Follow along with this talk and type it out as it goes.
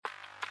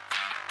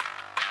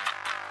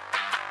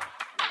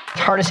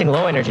harnessing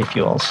low energy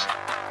fuels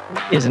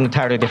is an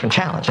entirely different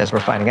challenge, as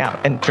we're finding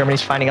out. And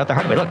Germany's finding out the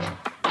hard way. Look,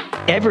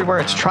 everywhere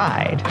it's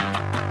tried,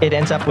 it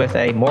ends up with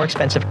a more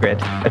expensive grid,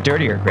 a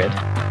dirtier grid,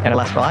 and a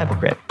less reliable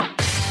grid.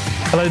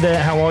 Hello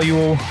there, how are you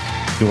all?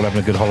 You're all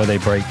having a good holiday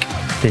break.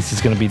 This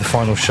is going to be the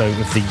final show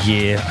of the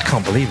year. I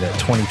can't believe it.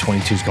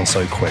 2022's gone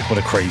so quick. What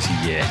a crazy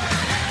year.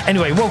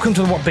 Anyway, welcome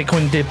to the What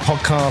Bitcoin Did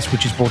podcast,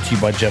 which is brought to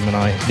you by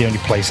Gemini, the only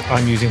place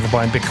I'm using for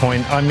buying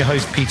Bitcoin. I'm your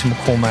host, Peter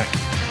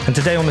McCormack. And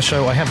today on the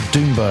show, I have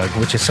Doomberg,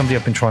 which is somebody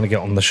I've been trying to get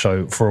on the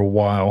show for a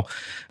while.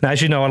 Now,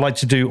 as you know, I like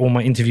to do all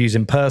my interviews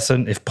in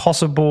person if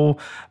possible,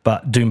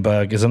 but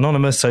Doomberg is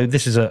anonymous, so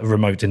this is a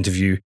remote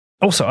interview.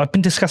 Also, I've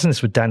been discussing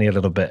this with Danny a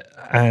little bit,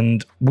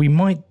 and we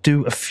might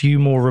do a few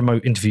more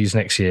remote interviews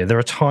next year. There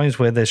are times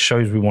where there's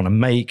shows we want to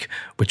make,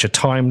 which are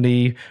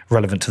timely,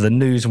 relevant to the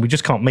news, and we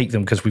just can't make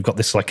them because we've got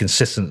this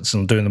insistence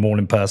on doing them all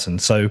in person.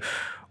 So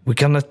we're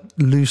going to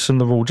loosen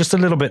the rule just a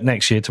little bit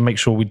next year to make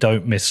sure we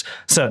don't miss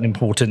certain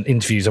important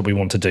interviews that we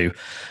want to do.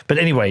 But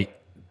anyway,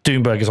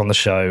 Doomberg is on the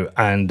show,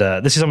 and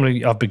this is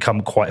somebody I've become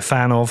quite a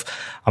fan of.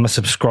 I'm a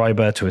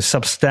subscriber to his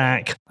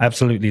Substack. I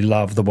absolutely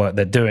love the work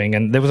they're doing,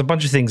 and there was a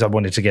bunch of things I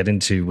wanted to get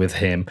into with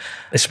him,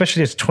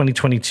 especially as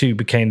 2022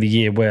 became the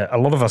year where a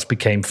lot of us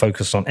became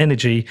focused on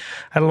energy.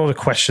 I had a lot of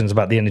questions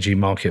about the energy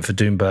market for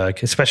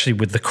Doomberg, especially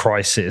with the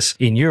crisis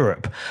in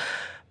Europe.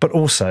 But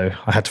also,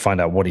 I had to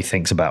find out what he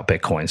thinks about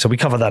Bitcoin. So we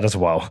cover that as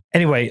well.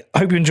 Anyway, I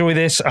hope you enjoy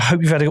this. I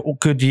hope you've had a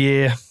good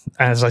year.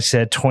 As I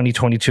said,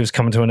 2022 is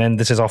coming to an end.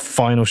 This is our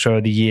final show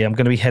of the year. I'm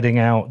going to be heading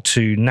out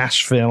to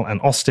Nashville and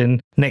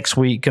Austin next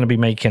week. Going to be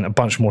making a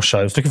bunch more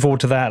shows. Looking forward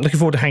to that. Looking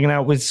forward to hanging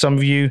out with some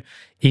of you,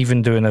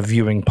 even doing a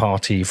viewing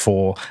party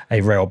for a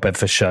Rail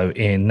Bedford show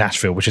in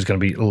Nashville, which is going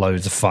to be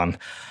loads of fun.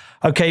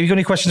 Okay, if you've got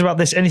any questions about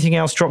this, anything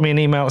else, drop me an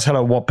email. It's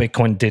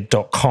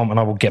hello@whatbitcoindid.com, and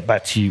I will get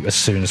back to you as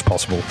soon as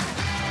possible.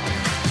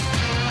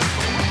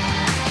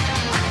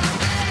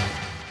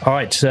 All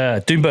right,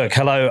 Doomberg,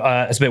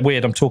 hello. It's a bit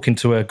weird. I'm talking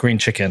to a green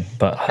chicken,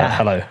 but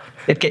hello.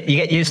 You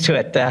get used to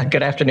it.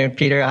 Good afternoon,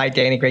 Peter. Hi,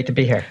 Danny. Great to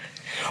be here.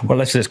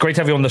 Well, it's great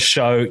to have you on the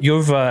show.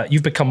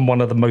 You've become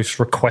one of the most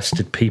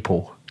requested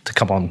people to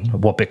come on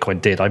What Bitcoin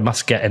Did. I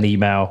must get an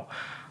email,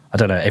 I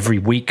don't know, every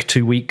week,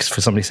 2 weeks for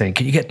somebody saying,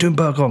 "Can you get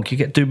Doomberg on? Can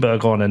you get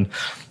Doomberg on?" And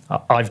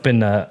I've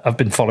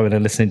been following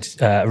and listening,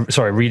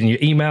 reading your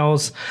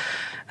emails,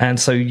 and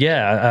so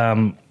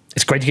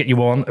it's great to get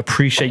you on.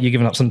 Appreciate you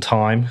giving up some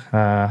time.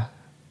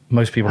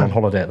 Most people on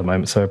holiday at the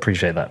moment, so I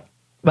appreciate that.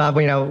 Well,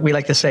 we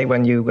like to say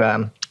when you're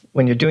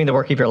doing the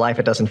work of your life,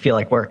 it doesn't feel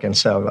like work, and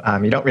so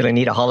you don't really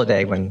need a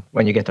holiday when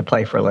you get to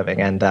play for a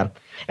living. And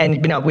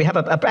we have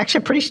actually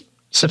a pretty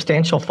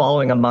substantial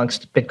following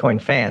amongst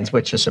Bitcoin fans,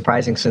 which is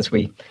surprising since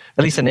we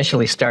at least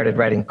initially started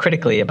writing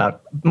critically about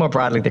more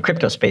broadly the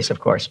crypto space, of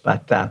course.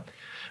 But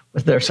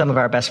they're some of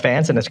our best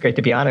fans, and it's great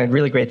to be on, and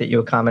really great that you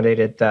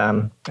accommodated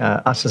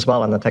us as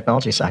well on the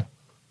technology side.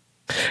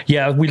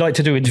 Yeah, we like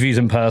to do interviews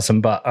in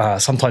person, but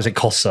sometimes it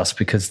costs us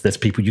because there's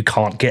people you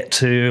can't get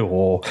to,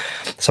 or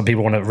some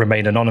people want to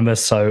remain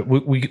anonymous. So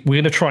we're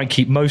going to try and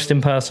keep most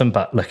in person.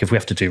 But look, if we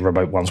have to do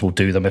remote ones, we'll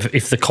do them.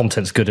 If the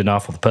content's good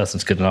enough or the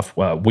person's good enough,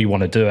 we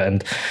want to do it.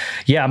 And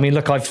yeah, I mean,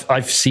 look,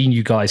 I've seen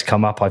you guys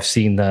come up. I've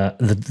seen the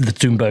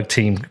Doomberg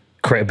team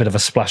create a bit of a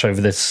splash over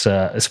this,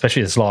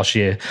 especially this last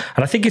year.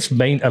 And I think it's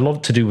a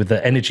lot to do with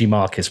the energy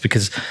markets,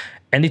 because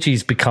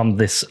energy's become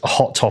this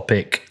hot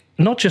topic.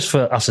 Not just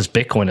for us as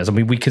Bitcoiners. I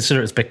mean, we consider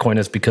it as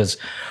Bitcoiners because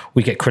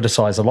we get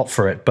criticized a lot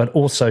for it, but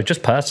also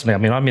just personally. I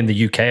mean, I'm in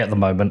the UK at the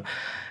moment,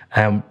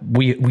 and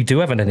we do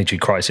have an energy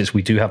crisis.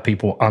 We do have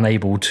people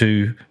unable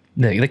to,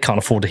 they can't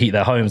afford to heat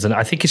their homes. And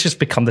I think it's just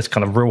become this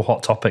kind of real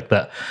hot topic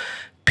that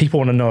people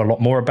want to know a lot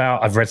more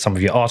about. I've read some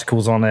of your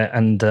articles on it,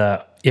 and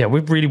we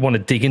really want to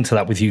dig into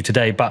that with you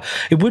today. But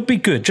it would be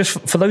good, just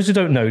for those who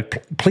don't know,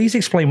 please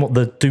explain what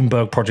the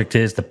Doomberg project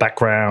is, the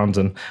background,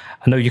 and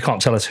I know you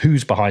can't tell us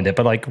who's behind it,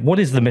 but what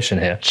is the mission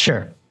here?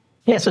 Sure.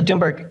 Yeah, so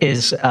Doomberg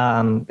is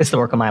it's the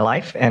work of my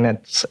life, and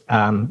it's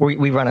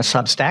we run a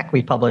Substack.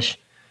 We publish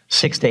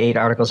 6 to 8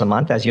 articles a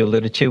month, as you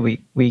alluded to.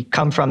 We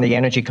come from the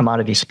energy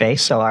commodity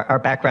space, so our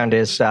background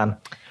is I'm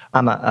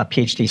a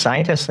PhD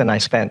scientist, and I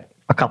spent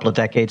a couple of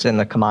decades in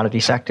the commodity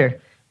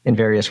sector in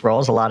various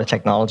roles, a lot of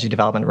technology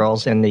development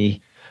roles in the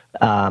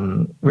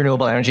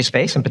renewable energy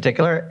space in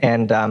particular.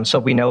 And so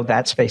we know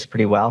that space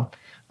pretty well.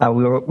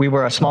 We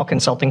were a small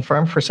consulting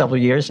firm for several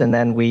years, and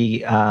then we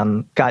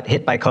got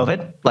hit by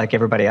COVID, like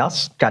everybody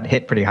else, got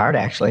hit pretty hard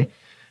actually,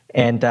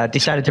 and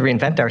decided to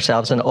reinvent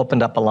ourselves and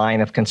opened up a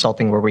line of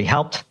consulting where we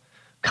helped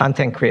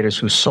content creators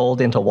who sold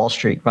into Wall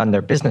Street run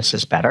their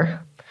businesses better.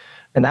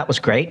 And that was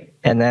great.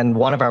 And then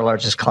one of our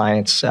largest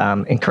clients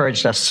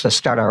encouraged us to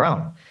start our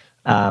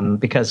own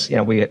because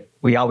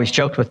we always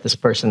joked with this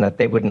person that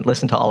they wouldn't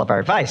listen to all of our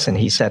advice. And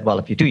he said, well,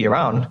 if you do your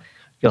own,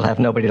 you'll have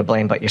nobody to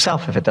blame but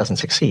yourself if it doesn't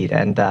succeed.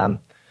 And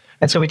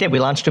so we did. We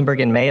launched Doomberg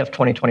in May of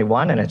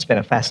 2021, and it's been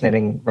a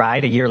fascinating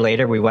ride. A year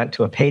later, we went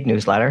to a paid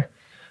newsletter.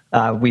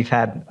 We've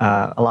had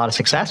a lot of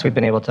success. We've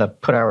been able to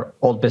put our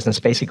old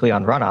business basically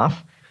on runoff.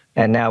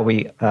 And now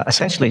we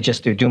essentially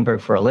just do Doomberg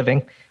for a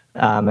living.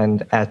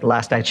 And at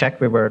last I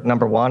checked, we were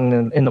number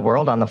one in the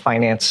world on the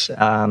finance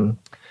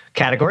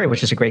category,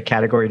 which is a great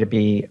category to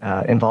be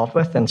involved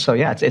with. And so,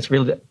 yeah, it's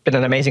really been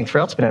an amazing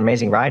thrill. It's been an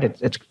amazing ride.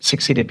 It's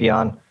succeeded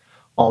beyond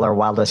all our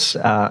wildest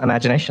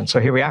imagination. So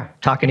here we are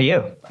talking to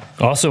you.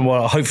 Awesome.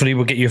 Well, hopefully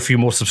we'll get you a few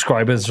more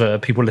subscribers,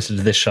 people listening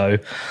to this show.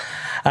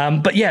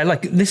 But yeah,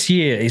 like this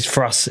year is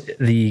for us,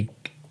 the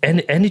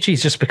energy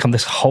has just become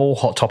this whole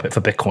hot topic for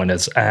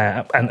Bitcoiners.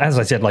 And as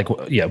I said, like,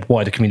 yeah,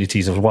 wider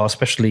communities as well,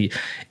 especially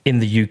in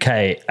the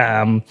UK.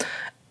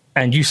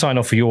 And you sign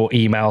off for your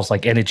emails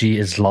like energy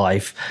is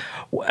life.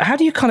 How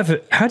do you kind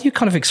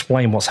of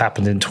explain what's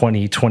happened in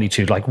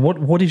 2022? Like,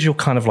 what is your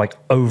kind of like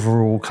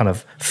overall kind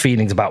of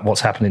feelings about what's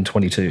happened in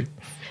 22?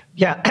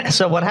 Yeah.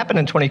 So what happened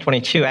in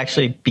 2022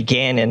 actually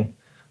began in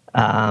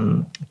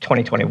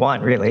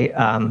 2021, really.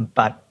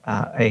 But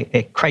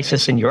a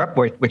crisis in Europe,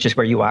 which is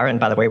where you are. And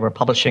by the way, we're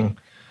publishing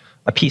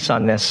a piece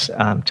on this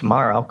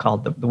tomorrow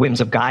called The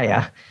Whims of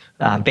Gaia.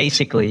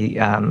 Basically,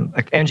 an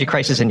energy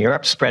crisis in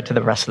Europe spread to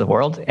the rest of the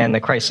world. And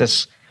the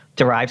crisis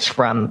derives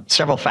from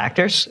several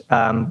factors.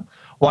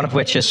 One of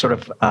which is sort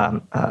of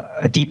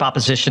a deep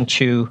opposition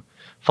to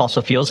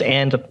fossil fuels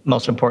and,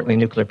 most importantly,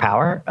 nuclear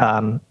power,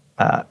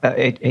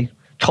 a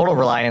total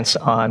reliance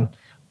on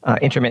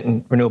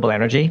intermittent renewable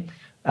energy.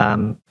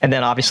 And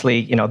then,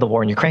 obviously, the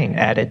war in Ukraine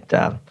added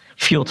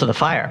fuel to the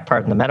fire,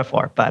 pardon the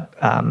metaphor. But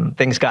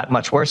things got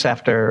much worse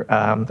after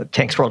the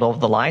tanks rolled over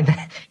the line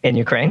in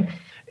Ukraine.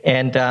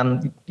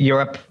 And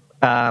Europe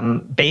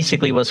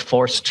basically was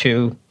forced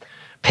to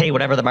pay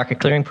whatever the market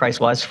clearing price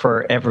was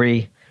for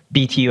every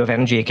BTU of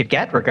energy it could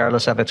get,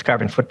 regardless of its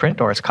carbon footprint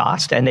or its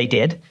cost, and they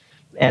did.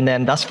 And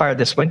then thus far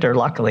this winter,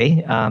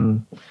 luckily,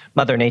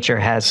 Mother Nature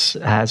has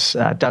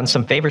done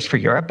some favors for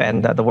Europe,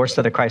 and the worst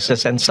of the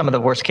crisis and some of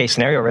the worst case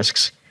scenario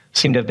risks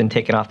seem to have been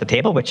taken off the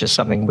table, which is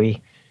something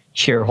we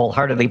cheer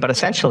wholeheartedly. But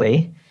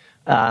essentially,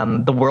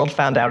 the world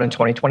found out in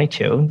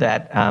 2022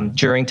 that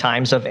during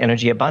times of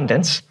energy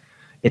abundance,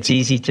 it's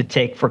easy to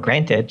take for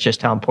granted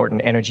just how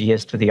important energy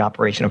is to the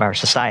operation of our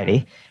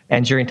society.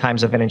 And during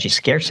times of energy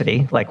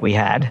scarcity, like we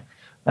had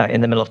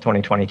in the middle of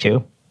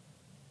 2022,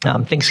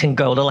 things can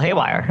go a little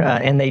haywire,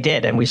 and they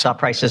did. And we saw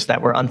prices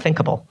that were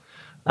unthinkable.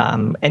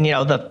 And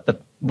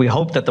we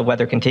hope that the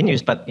weather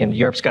continues, but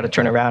Europe's got to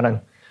turn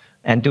around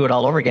and do it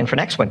all over again for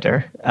next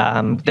winter.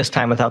 This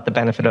time without the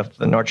benefit of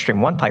the Nord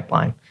Stream 1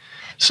 pipeline.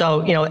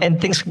 So,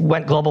 and things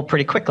went global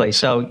pretty quickly.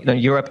 So,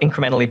 Europe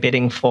incrementally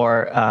bidding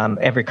for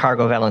every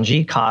cargo of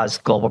LNG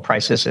caused global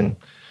prices in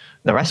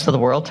the rest of the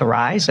world to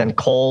rise, and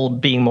coal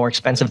being more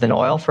expensive than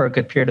oil for a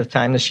good period of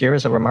time this year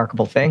is a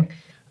remarkable thing.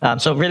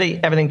 So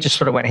really everything just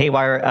sort of went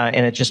haywire,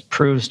 and it just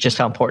proves just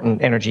how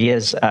important energy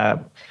is.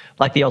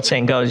 Like the old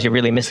saying goes, you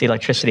really miss the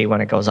electricity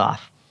when it goes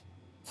off.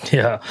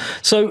 Yeah.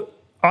 So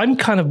I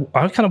kind of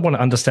want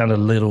to understand a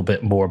little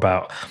bit more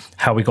about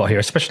how we got here,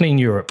 especially in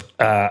Europe.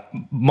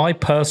 My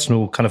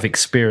personal kind of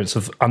experience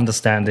of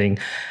understanding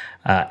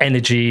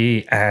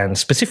energy, and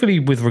specifically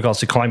with regards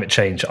to climate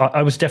change,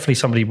 I was definitely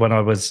somebody when I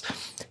was,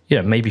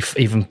 maybe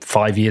even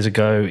 5 years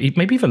ago,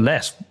 maybe even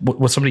less,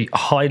 was somebody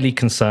highly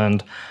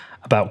concerned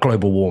about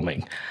global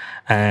warming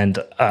and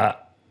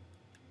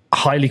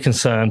highly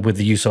concerned with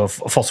the use of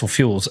fossil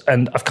fuels.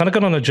 And I've kind of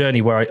gone on a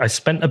journey where I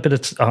spent a bit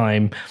of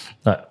time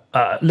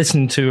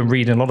listening to and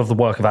reading a lot of the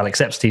work of Alex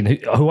Epstein,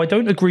 who I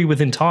don't agree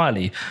with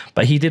entirely,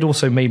 but he did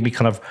also make me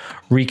kind of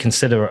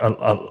reconsider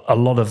a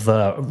lot of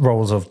the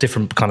roles of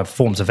different kind of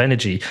forms of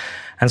energy.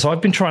 And so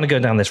I've been trying to go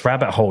down this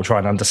rabbit hole,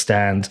 trying to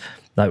understand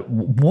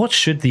what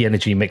should the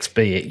energy mix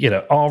be?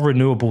 Are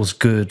renewables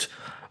good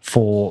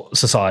for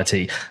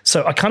society?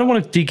 So I kind of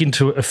want to dig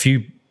into a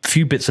few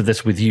bits of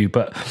this with you,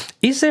 but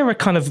is there a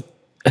kind of,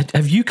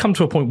 have you come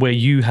to a point where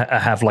you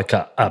have like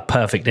a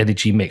perfect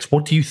energy mix?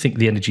 What do you think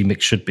the energy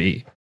mix should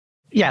be?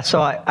 Yeah,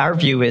 so our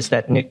view is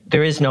that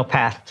there is no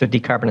path to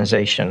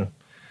decarbonization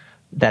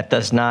that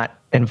does not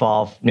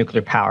involve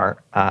nuclear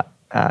power,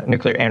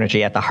 nuclear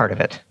energy at the heart of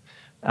it.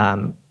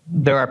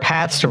 There are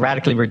paths to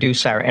radically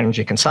reduce our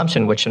energy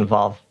consumption, which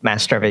involve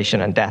mass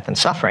starvation and death and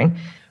suffering,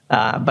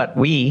 but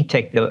we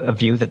take a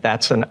view that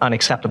that's an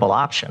unacceptable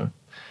option.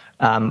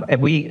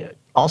 And we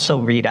also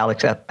read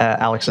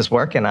Alex's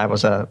work, and I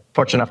was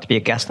fortunate enough to be a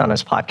guest on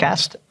his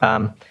podcast.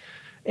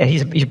 And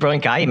he's a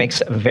brilliant guy. He makes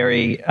a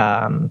very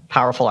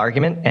powerful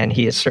argument, and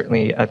he is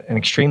certainly an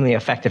extremely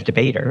effective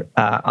debater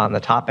on the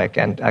topic,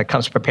 and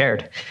comes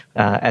prepared,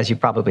 as you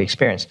probably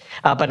experienced.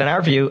 But in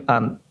our view,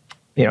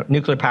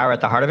 nuclear power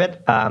at the heart of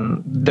it.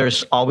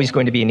 There's always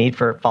going to be a need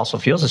for fossil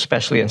fuels,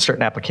 especially in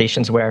certain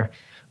applications where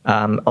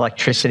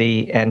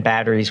electricity and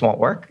batteries won't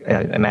work.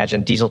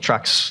 Imagine diesel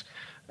trucks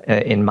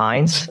in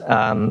mines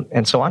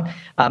and so on.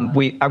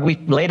 We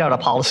laid out a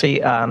policy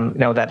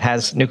that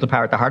has nuclear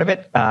power at the heart of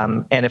it.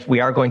 And if we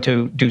are going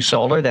to do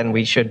solar, then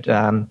we should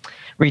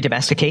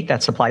re-domesticate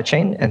that supply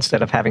chain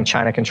instead of having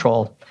China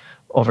control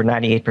over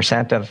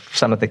 98% of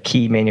some of the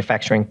key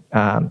manufacturing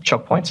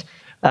choke points.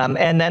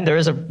 And then there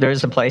is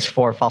a place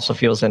for fossil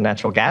fuels and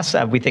natural gas.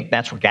 We think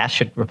natural gas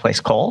should replace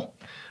coal.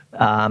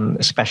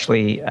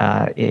 especially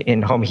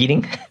in home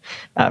heating.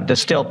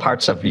 There's still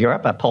parts of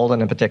Europe,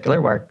 Poland in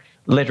particular, where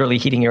literally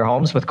heating your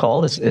homes with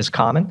coal is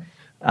common.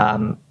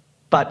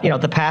 But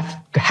the path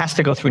has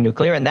to go through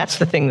nuclear, and that's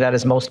the thing that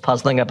is most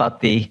puzzling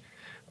about the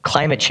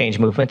climate change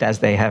movement, as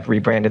they have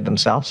rebranded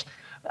themselves,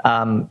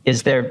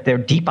 is their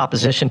deep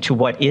opposition to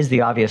what is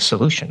the obvious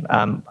solution.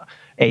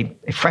 A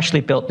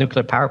freshly built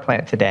nuclear power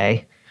plant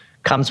today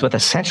comes with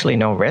essentially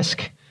no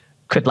risk,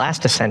 could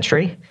last a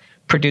century,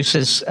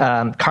 produces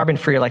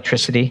carbon-free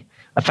electricity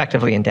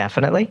effectively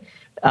indefinitely,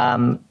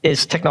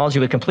 is technology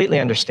we completely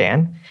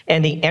understand,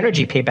 and the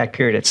energy payback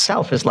period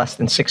itself is less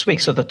than 6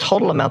 weeks. So the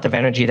total amount of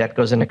energy that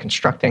goes into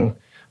constructing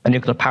a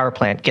nuclear power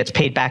plant gets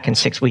paid back in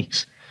 6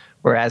 weeks,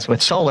 whereas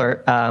with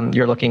solar,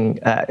 you're looking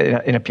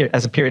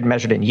as a period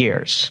measured in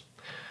years.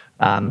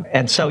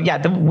 And so,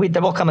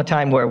 there will come a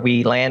time where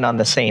we land on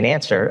the sane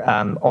answer,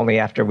 only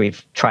after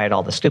we've tried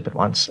all the stupid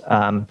ones.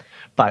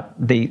 But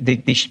the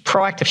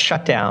proactive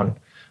shutdown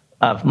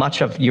of much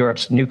of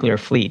Europe's nuclear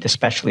fleet,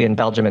 especially in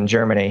Belgium and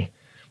Germany,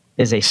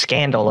 is a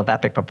scandal of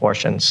epic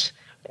proportions.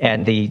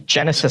 And the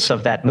genesis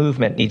of that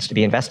movement needs to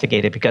be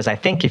investigated, because I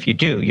think if you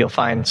do, you'll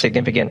find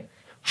significant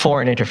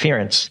foreign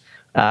interference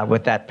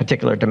with that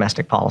particular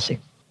domestic policy.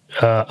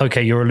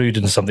 Okay, you're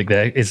alluding to something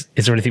there. Is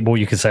there anything more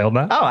you can say on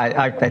that? Oh,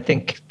 I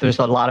think there's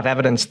a lot of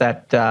evidence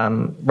that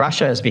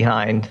Russia is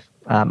behind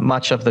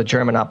much of the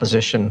German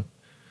opposition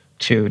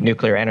to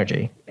nuclear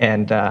energy.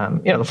 And,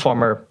 the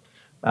former,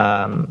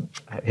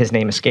 his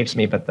name escapes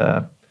me, but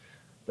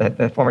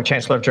the former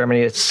chancellor of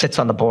Germany sits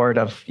on the board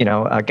of,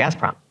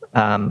 Gazprom.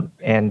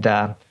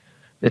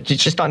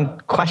 It's just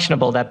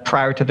unquestionable that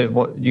prior to the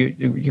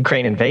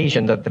Ukraine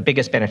invasion, the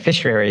biggest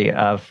beneficiary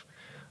of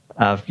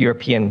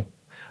European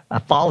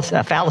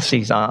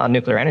fallacies on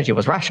nuclear energy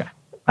was Russia.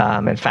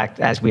 In fact,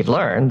 as we've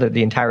learned,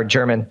 the entire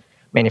German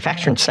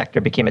manufacturing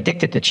sector became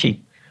addicted to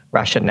cheap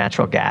Russian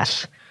natural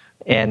gas.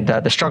 And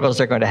the struggles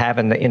they're going to have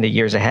in the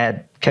years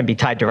ahead can be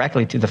tied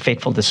directly to the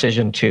fateful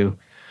decision to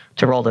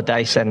roll the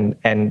dice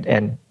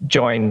and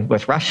join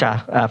with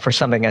Russia for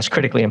something as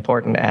critically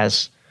important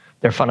as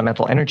their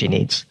fundamental energy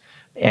needs.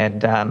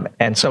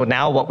 And so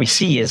now what we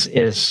see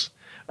is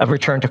a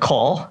return to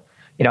coal.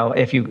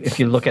 If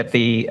you look at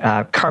the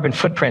carbon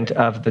footprint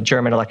of the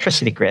German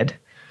electricity grid,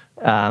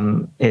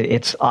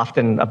 it's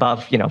often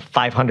above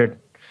 500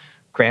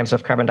 grams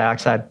of carbon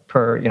dioxide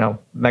per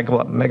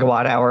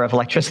megawatt hour of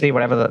electricity,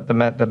 whatever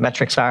the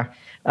metrics are,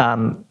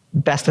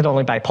 bested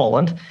only by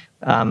Poland,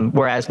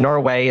 whereas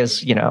Norway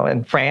is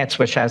and France,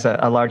 which has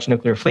a large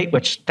nuclear fleet,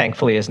 which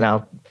thankfully is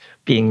now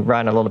being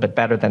run a little bit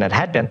better than it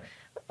had been.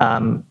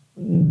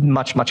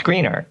 Much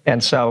greener.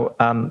 And so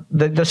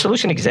the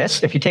solution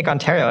exists. If you take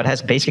Ontario, it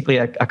has basically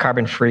a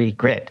carbon-free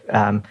grid.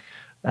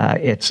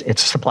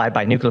 It's supplied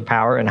by nuclear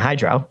power and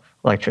hydro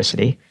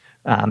electricity,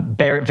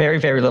 very, very,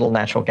 very little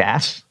natural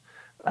gas,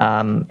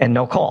 and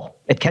no coal.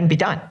 It can be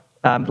done.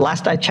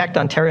 Last I checked,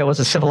 Ontario was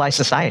a civilized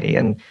society,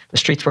 and the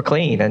streets were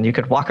clean, and you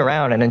could walk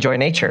around and enjoy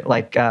nature.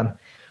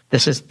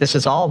 This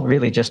is all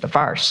really just a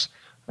farce.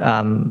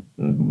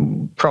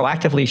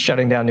 Proactively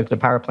shutting down nuclear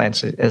power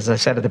plants, as I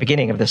said at the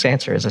beginning of this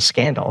answer, is a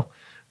scandal.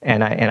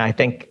 And I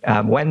think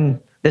when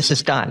this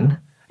is done,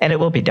 and it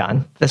will be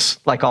done, this,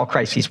 like all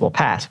crises, will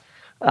pass,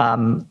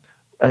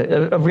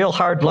 a real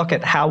hard look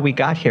at how we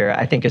got here,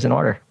 I think, is in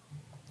order.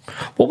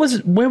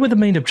 Where were the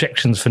main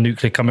objections for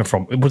nuclear coming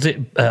from? Was it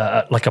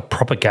like a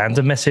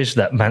propaganda message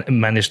that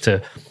managed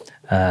to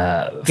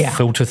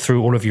filter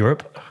through all of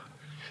Europe?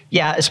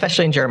 Yeah,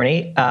 especially in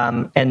Germany.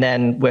 And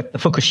then with the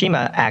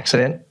Fukushima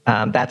accident,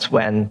 that's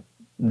when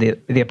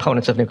the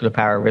opponents of nuclear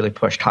power really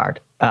pushed hard.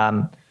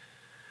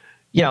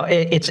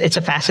 It's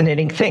a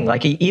fascinating thing.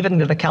 Like even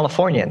the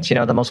Californians,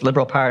 the most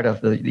liberal part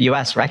of the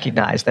U.S.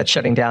 recognized that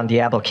shutting down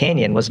Diablo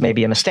Canyon was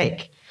maybe a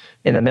mistake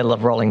in the middle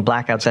of rolling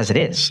blackouts as it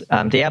is.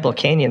 Diablo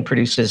Canyon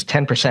produces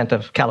 10%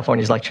 of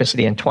California's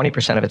electricity and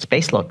 20% of its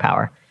baseload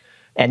power.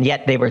 And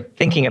yet they were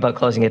thinking about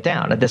closing it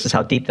down. And this is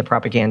how deep the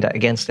propaganda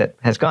against it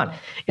has gone.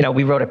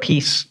 We wrote a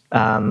piece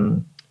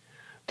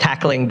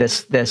tackling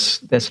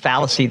this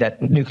fallacy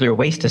that nuclear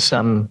waste is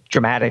some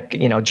dramatic,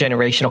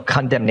 generational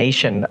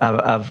condemnation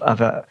of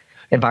a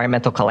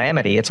environmental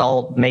calamity. It's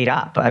all made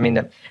up. I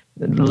mean,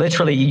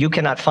 literally, you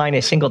cannot find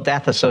a single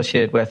death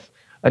associated with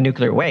a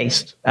nuclear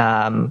waste.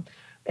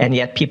 And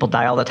yet people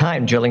die all the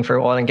time drilling for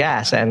oil and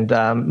gas. And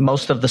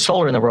most of the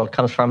solar in the world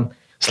comes from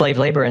slave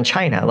labor in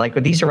China.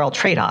 These are all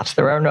trade-offs.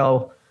 There are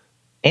no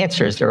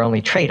answers. There are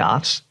only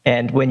trade-offs.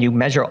 And when you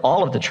measure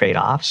all of the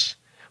trade-offs,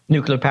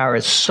 nuclear power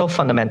is so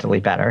fundamentally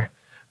better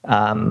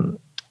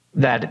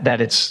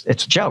that it's a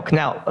joke.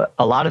 Now,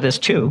 a lot of this,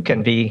 too,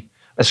 can be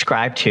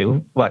ascribed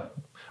to what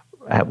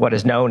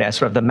is known as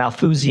sort of the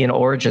Malthusian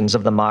origins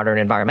of the modern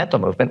environmental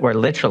movement, where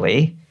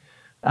literally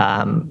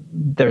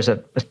there's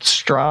a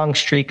strong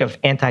streak of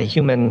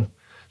anti-human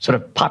sort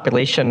of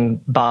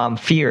population bomb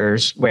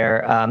fears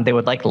where they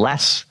would like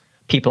less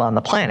people on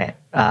the planet,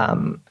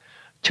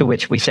 to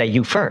which we say,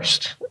 you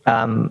first.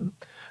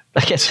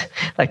 I guess,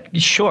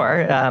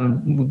 sure,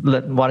 why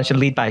don't you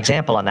lead by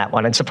example on that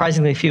one? And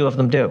surprisingly few of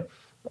them do.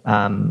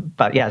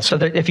 But yeah, so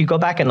if you go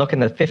back and look in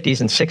the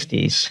 50s and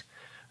 60s,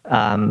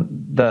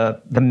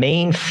 the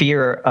main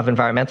fear of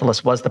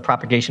environmentalists was the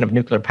propagation of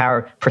nuclear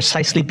power,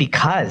 precisely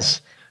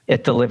because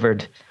it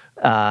delivered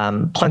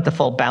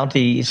plentiful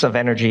bounties of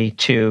energy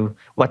to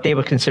what they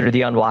would consider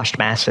the unwashed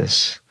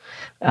masses.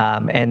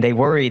 And they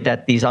worried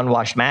that these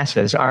unwashed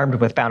masses, armed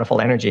with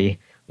bountiful energy,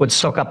 would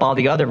soak up all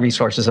the other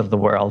resources of the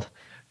world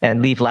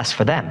and leave less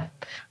for them.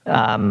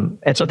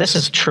 And so this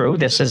is true.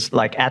 This is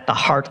like at the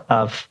heart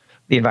of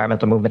the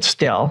environmental movement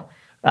still.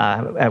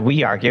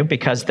 We argue,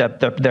 because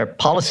their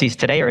policies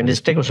today are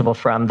indistinguishable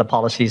from the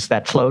policies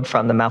that flowed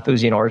from the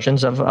Malthusian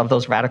origins of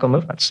those radical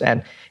movements.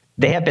 And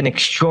they have been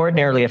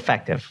extraordinarily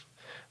effective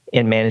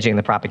in managing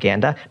the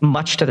propaganda,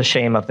 much to the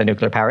shame of the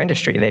nuclear power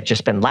industry. They've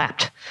just been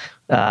lapped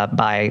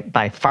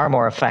by far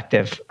more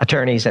effective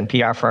attorneys and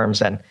PR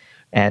firms and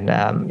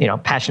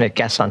passionate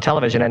guests on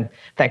television. And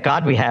thank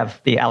God we have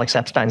the Alex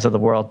Epsteins of the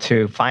world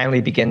to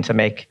finally begin to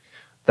make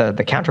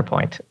the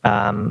counterpoint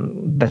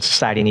that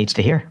society needs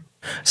to hear.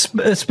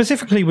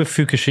 Specifically with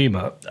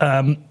Fukushima,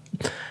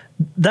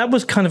 that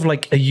was kind of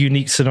like a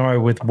unique scenario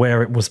with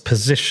where it was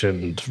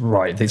positioned,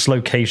 right? Its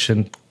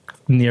location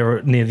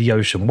near the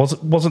ocean.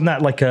 Wasn't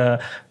that like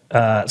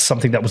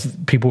something that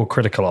people were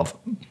critical of?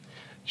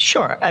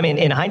 Sure. I mean,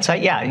 in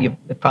hindsight, yeah, you're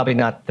probably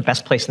not the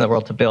best place in the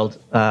world to build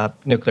a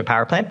nuclear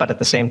power plant, but at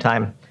the same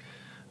time,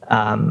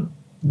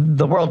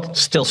 the world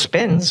still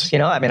spins.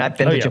 I mean, I've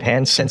been to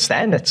Japan since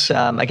then. It's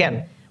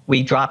again.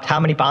 We dropped, how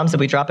many bombs did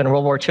we drop in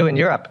World War II in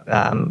Europe?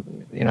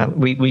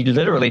 We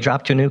literally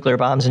dropped 2 nuclear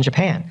bombs in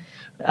Japan.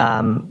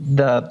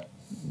 The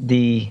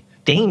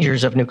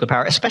dangers of nuclear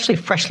power, especially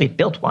freshly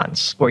built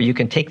ones, where you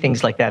can take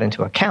things like that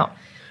into account,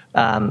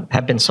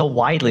 have been so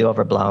widely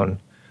overblown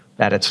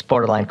that it's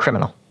borderline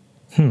criminal.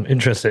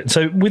 Interesting.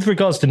 So with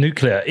regards to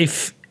nuclear,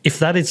 if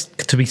that is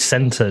to be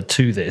centered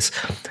to this,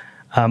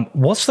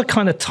 what's the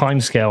kind of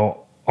timescale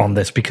on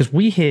this? Because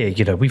we hear,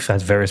 we've had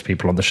various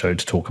people on the show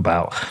to talk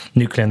about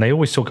nuclear, and they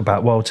always talk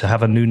about, well, to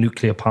have a new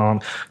nuclear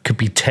plant could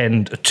be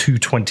 10 to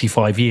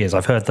 25 years.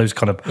 I've heard those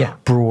kind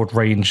of broad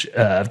range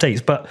of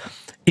dates. But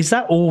is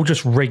that all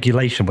just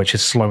regulation which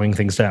is slowing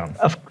things down?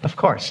 Of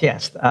course,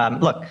 yes.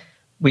 Look,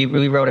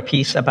 we wrote a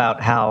piece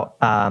about how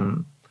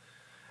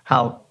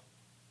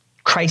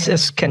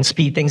crisis can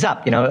speed things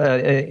up.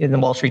 In the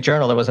Wall Street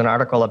Journal, there was an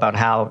article about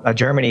how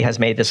Germany has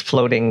made this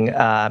floating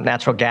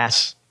natural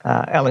gas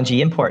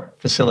LNG import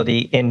facility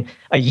in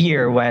a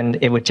year when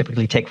it would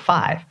typically take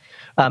 5.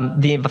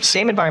 The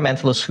same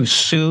environmentalists who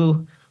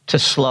sue to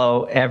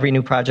slow every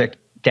new project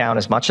down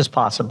as much as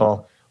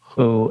possible,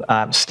 who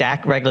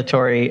stack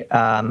regulatory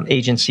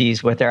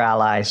agencies with their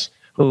allies,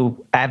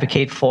 who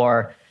advocate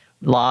for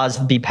laws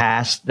be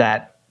passed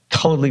that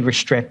totally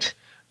restrict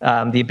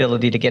the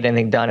ability to get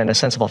anything done in a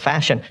sensible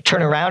fashion,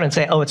 turn around and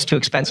say, oh, it's too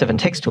expensive and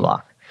takes too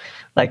long.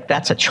 Like,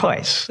 that's a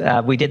choice.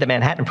 We did the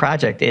Manhattan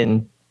Project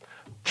in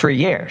 3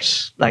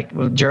 years. Like,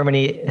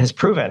 Germany has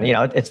proven,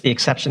 it's the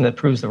exception that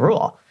proves the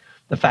rule.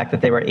 The fact that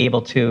they were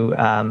able to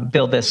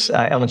build this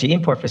LNG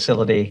import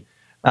facility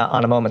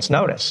on a moment's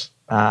notice,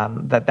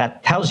 that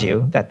tells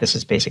you that this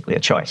is basically a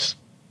choice.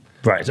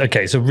 Right.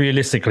 Okay. So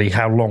realistically,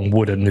 how long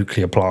would a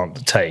nuclear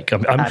plant take?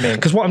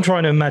 Because what I'm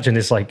trying to imagine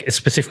is, like,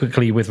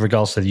 specifically with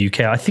regards to the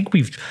UK, I think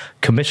we've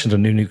commissioned a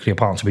new nuclear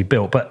plant to be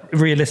built. But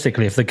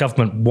realistically, if the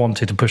government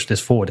wanted to push this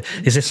forward,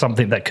 is this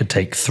something that could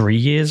take 3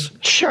 years?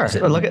 Sure.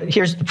 Well,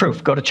 here's the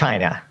proof. Go to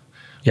China.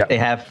 Yeah. They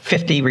have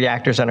 50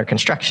 reactors under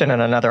construction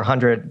and another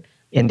 100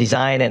 in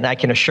design. And I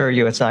can assure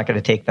you it's not going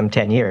to take them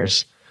 10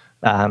 years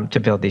to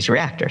build these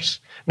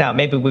reactors. Now,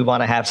 maybe we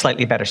want to have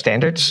slightly better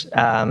standards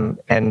and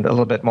a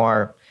little bit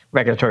more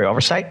regulatory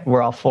oversight.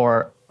 We're all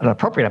for an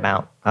appropriate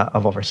amount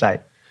of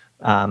oversight.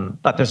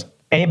 But there's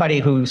anybody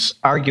who's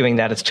arguing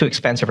that it's too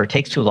expensive or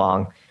takes too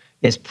long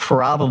is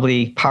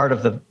probably part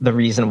of the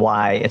reason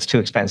why it's too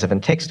expensive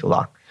and takes too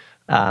long.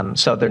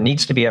 So there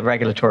needs to be a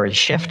regulatory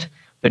shift.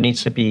 There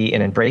needs to be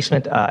an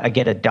embracement, a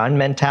get-it-done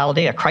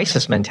mentality, a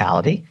crisis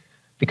mentality,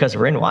 because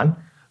we're in one.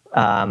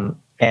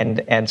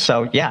 And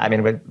so, yeah, I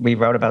mean, we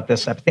wrote about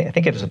this. I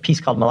think it was a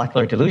piece called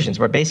Molecular Delusions,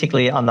 where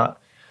basically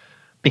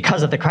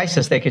because of the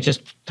crisis, they could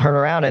just turn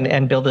around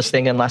and build this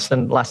thing in less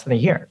than a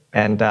year.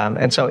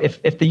 And so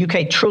if the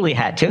UK truly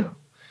had to,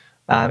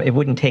 it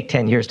wouldn't take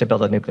 10 years to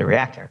build a nuclear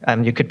reactor.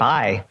 You could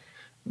buy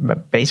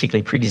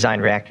basically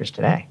pre-designed reactors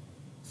today.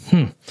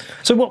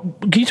 So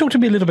can you talk to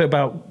me a little bit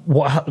about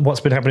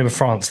what's been happening with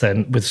France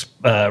then with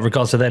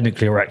regards to their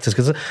nuclear reactors?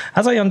 Because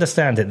as I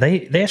understand it,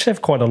 they actually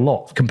have quite a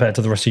lot compared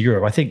to the rest of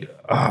Europe. I think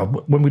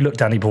when we looked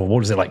down before, what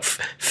was it, like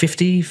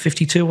 50,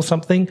 52 or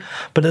something?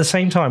 But at the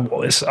same time,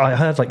 I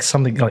heard like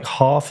something like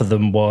half of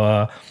them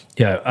weren't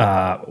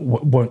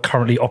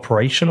currently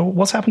operational.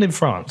 What's happened in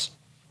France?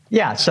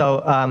 Yeah,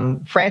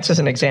 so France is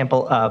an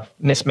example of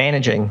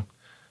mismanaging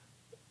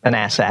an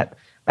asset,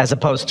 as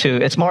opposed to,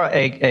 it's more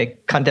a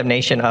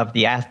condemnation of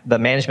the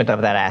management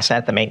of that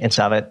asset, the maintenance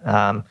of it,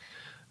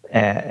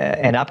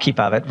 and upkeep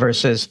of it,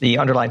 versus the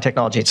underlying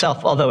technology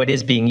itself. Although it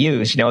is being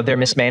used, their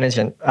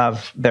mismanagement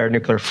of their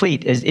nuclear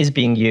fleet is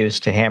being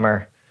used to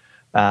hammer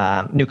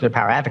nuclear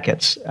power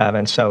advocates.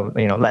 And so,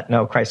 let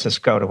no crisis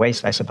go to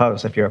waste, I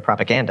suppose, if you're a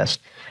propagandist.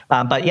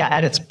 But yeah,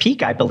 at its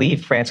peak, I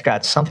believe France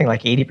got something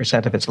like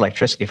 80% of its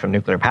electricity from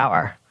nuclear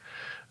power.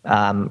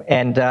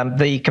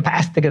 The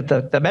capacity,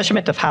 the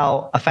measurement of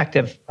how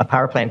effective a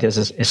power plant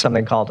is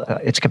something called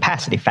its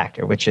capacity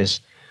factor, which is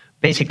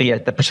basically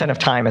the percent of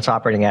time it's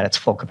operating at its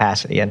full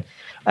capacity. And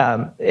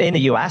in the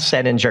U.S.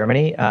 and in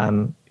Germany,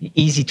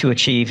 easy to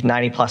achieve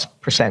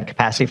 90+%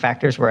 capacity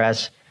factors,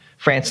 whereas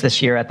France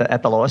this year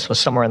at the lowest was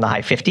somewhere in the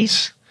high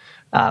 50s.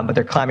 But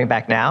they're climbing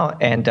back now,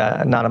 and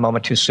not a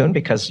moment too soon,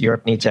 because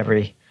Europe needs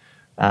every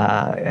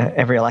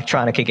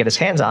electron it could get its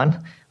hands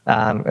on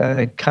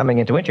coming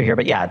into winter here.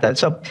 But yeah,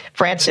 so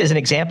France is an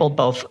example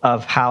both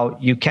of how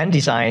you can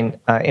design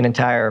an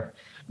entire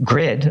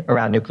grid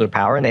around nuclear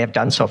power, and they have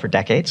done so for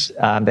decades.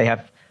 They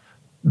have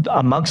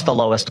amongst the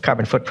lowest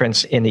carbon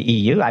footprints in the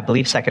EU, I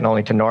believe second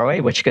only to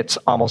Norway, which gets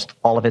almost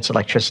all of its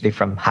electricity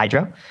from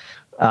hydro.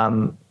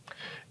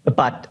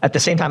 But at the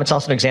same time, it's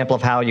also an example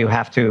of how you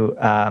have to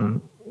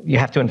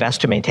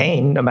invest to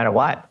maintain, no matter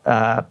what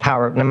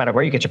power, no matter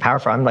where you get your power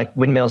from. Like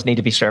windmills need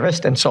to be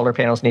serviced, and solar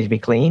panels need to be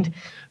cleaned,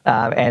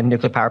 and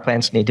nuclear power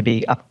plants need to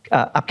be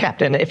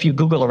upkept. And if you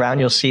Google around,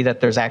 you'll see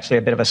that there's actually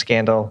a bit of a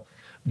scandal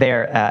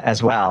there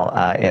as well.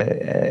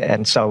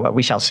 And so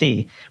we shall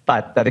see.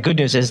 But the good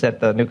news is that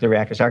the nuclear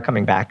reactors are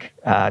coming back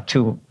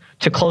to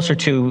closer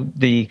to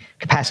the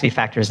capacity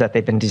factors that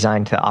they've been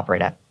designed to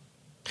operate at.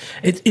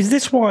 Is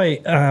this why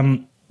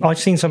I've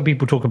seen some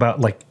people talk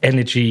about like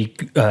energy,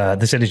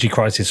 this energy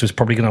crisis was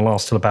probably going to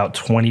last till about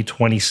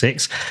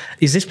 2026.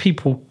 Is this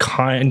people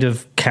kind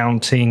of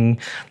counting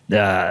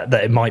that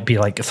it might be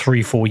like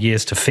 3-4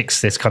 years to fix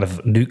this kind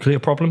of nuclear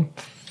problem?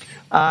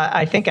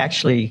 I think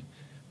actually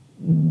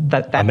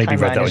that I maybe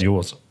read that on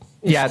yours.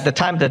 Yeah, the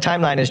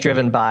timeline is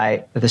driven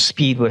by the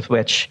speed with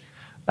which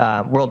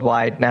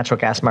worldwide natural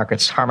gas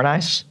markets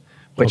harmonize,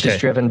 which is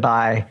driven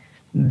by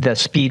the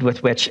speed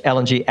with which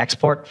LNG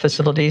export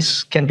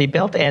facilities can be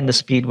built, and the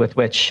speed with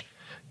which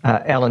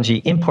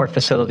LNG import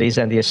facilities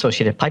and the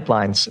associated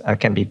pipelines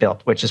can be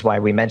built, which is why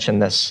we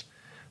mentioned this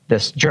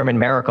German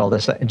miracle,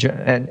 this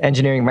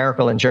engineering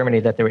miracle in Germany,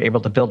 that they were able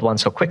to build one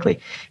so quickly.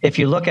 If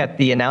you look at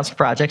the announced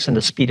projects and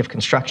the speed of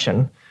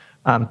construction,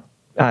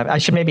 I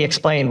should maybe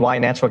explain why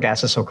natural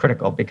gas is so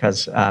critical,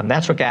 because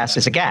natural gas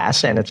is a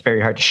gas and it's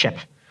very hard to ship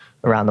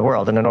around the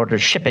world. And in order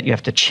to ship it, you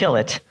have to chill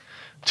it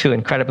to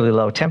incredibly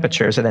low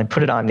temperatures and then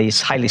put it on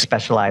these highly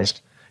specialized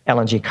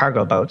LNG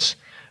cargo boats.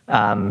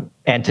 And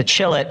to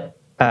chill it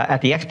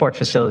at the export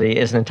facility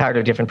is an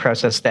entirely different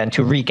process than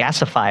to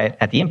regasify it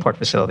at the import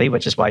facility,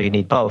 which is why you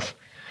need both.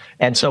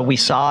 And so we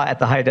saw at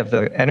the height of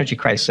the energy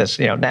crisis,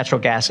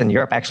 natural gas in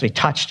Europe actually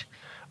touched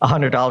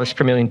 $100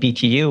 per million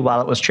BTU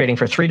while it was trading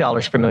for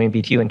 $3 per million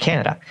BTU in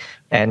Canada.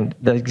 And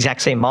the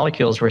exact same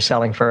molecules were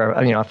selling for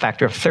a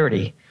factor of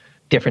 30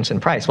 difference in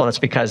price. Well, that's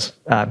because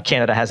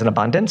Canada has an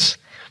abundance.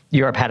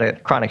 Europe had a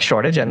chronic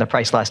shortage, and the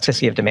price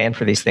elasticity of demand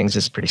for these things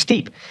is pretty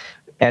steep.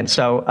 And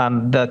so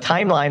the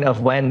timeline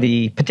of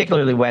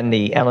particularly when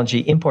the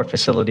LNG import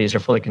facilities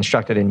are fully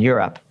constructed in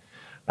Europe,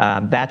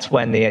 that's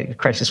when the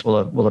crisis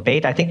will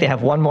abate. I think they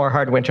have one more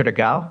hard winter to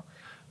go.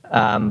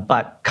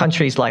 But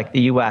countries like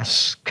the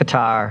US,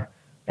 Qatar,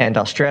 and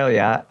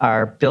Australia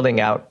are building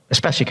out,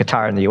 especially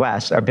Qatar and the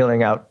US, are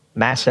building out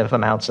massive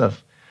amounts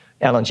of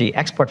LNG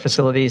export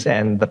facilities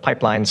and the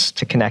pipelines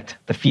to connect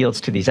the fields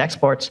to these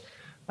exports.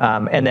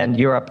 And then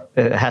Europe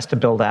has to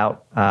build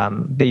out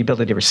the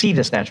ability to receive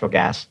this natural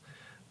gas.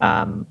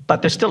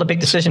 But there's still a big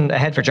decision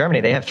ahead for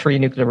Germany. They have 3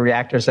 nuclear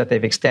reactors that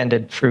they've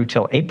extended through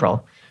till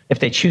April. If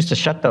they choose to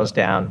shut those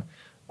down,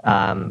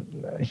 well,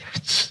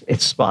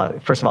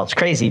 first of all, it's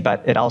crazy,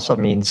 but it also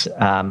means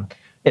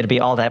it'll be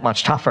all that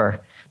much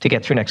tougher to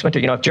get through next winter.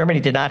 If Germany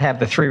did not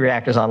have the 3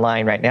 reactors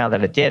online right now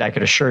that it did, I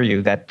could assure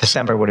you that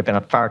December would have been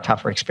a far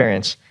tougher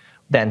experience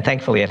than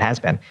thankfully it has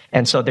been.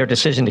 And so their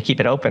decision to keep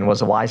it open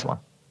was a wise one.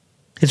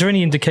 Is there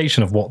any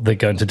indication of what they're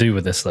going to do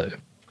with this, though?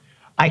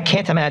 I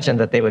can't imagine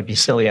that they would be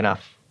silly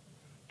enough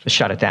to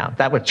shut it down.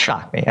 That would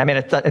shock me. I mean,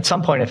 at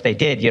some point, if they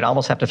did, you'd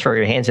almost have to throw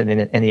your hands in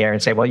the air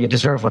and say, well, you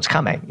deserve what's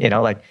coming.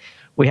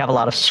 We have a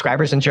lot of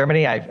subscribers in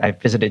Germany.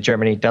 I've visited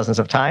Germany dozens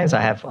of times.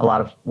 I have a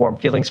lot of warm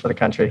feelings for the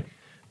country.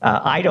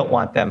 I don't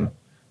want them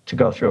to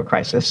go through a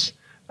crisis.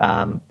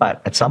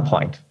 But at some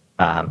point,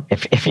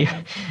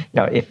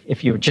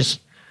 if you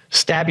just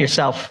stab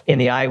yourself in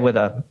the eye with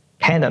a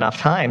pen enough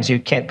times, you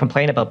can't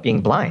complain about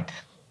being blind.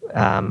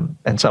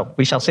 And so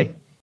we shall see.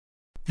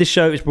 This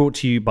show is brought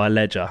to you by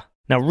Ledger.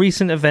 Now,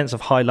 recent events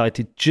have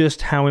highlighted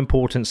just how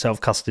important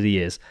self-custody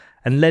is,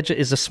 and Ledger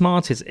is the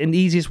smartest and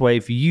easiest way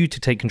for you to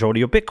take control of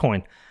your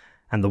Bitcoin.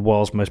 And the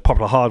world's most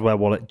popular hardware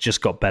wallet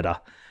just got better.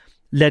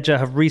 Ledger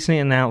have recently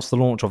announced the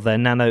launch of their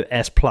Nano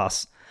S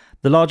Plus.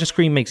 The larger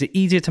screen makes it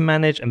easier to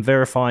manage and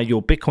verify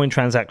your Bitcoin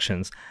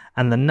transactions,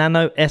 and the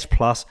Nano S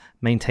Plus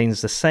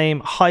maintains the same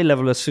high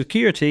level of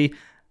security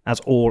as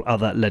all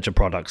other Ledger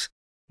products.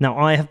 Now,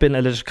 I have been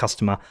a Ledger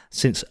customer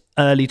since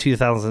early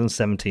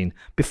 2017,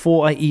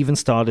 before I even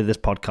started this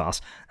podcast,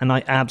 and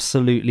I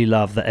absolutely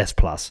love the S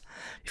Plus.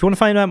 If you want to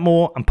find out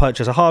more and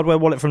purchase a hardware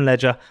wallet from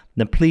Ledger,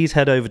 then please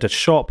head over to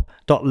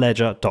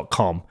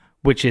shop.ledger.com,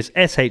 which is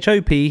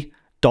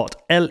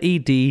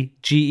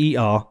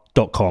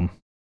shop.ledger.com.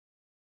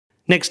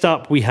 Next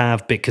up, we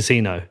have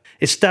BitCasino.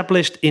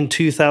 Established in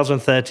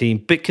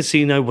 2013,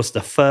 BitCasino was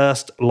the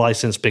first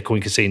licensed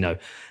Bitcoin casino,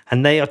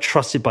 and they are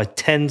trusted by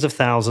tens of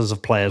thousands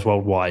of players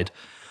worldwide.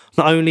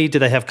 Not only do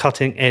they have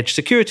cutting-edge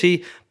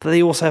security, but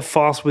they also have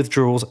fast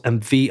withdrawals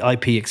and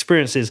VIP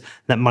experiences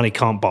that money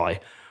can't buy.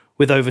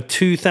 With over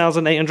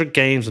 2,800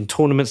 games and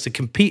tournaments to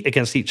compete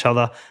against each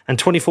other and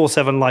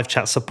 24/7 live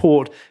chat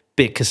support,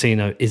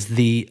 BitCasino is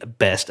the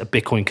best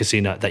Bitcoin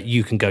casino that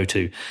you can go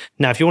to.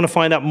 Now, if you want to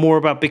find out more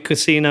about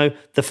BitCasino,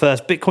 the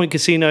first Bitcoin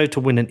casino to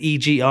win an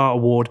EGR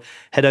award,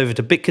 head over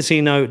to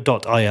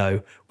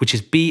bitcasino.io, which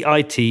is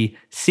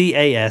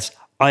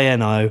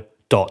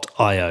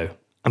BITCASINO.io.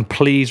 And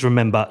please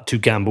remember to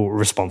gamble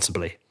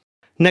responsibly.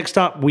 Next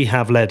up, we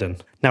have Ledn.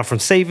 Now, from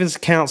savings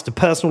accounts to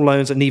personal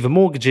loans and even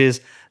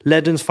mortgages,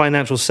 Ledn's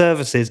financial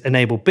services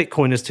enable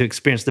Bitcoiners to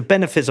experience the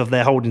benefits of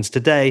their holdings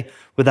today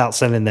without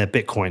selling their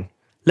Bitcoin.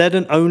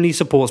 Ledn only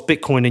supports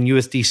Bitcoin and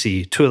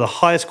USDC, two of the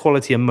highest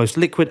quality and most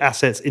liquid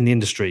assets in the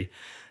industry.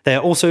 They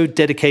are also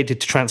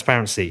dedicated to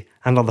transparency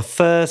and are the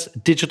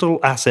first digital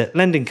asset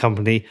lending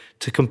company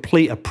to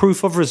complete a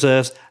proof of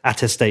reserves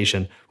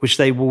attestation, which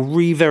they will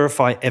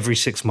re-verify every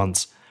 6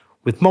 months.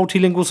 With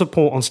multilingual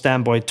support on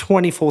standby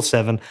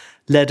 24/7,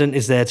 Ledn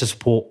is there to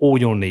support all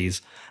your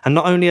needs. And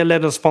not only a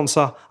Ledn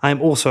sponsor, I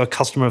am also a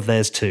customer of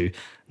theirs too.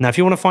 Now, if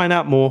you want to find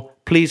out more,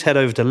 please head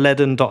over to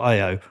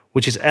ledn.io,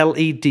 which is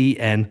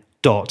LEDN.io.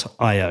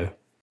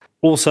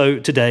 Also,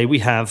 today we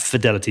have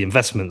Fidelity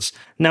Investments.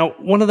 Now,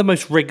 one of the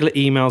most regular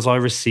emails I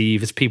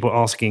receive is people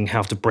asking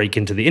how to break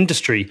into the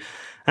industry.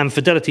 And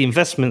Fidelity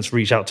Investments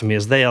reach out to me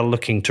as they are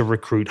looking to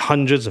recruit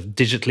hundreds of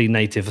digitally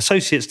native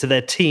associates to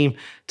their team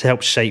to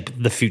help shape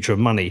the future of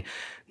money.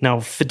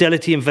 Now,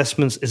 Fidelity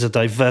Investments is a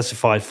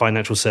diversified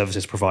financial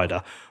services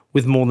provider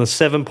with more than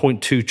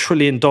 $7.2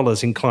 trillion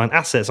in client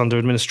assets under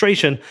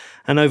administration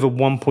and over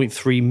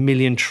 1.3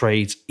 million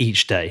trades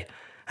each day.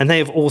 And they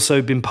have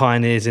also been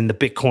pioneers in the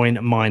Bitcoin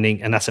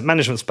mining and asset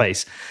management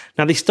space.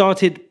 Now, they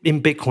started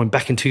in Bitcoin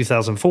back in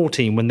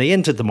 2014 when they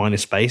entered the mining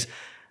space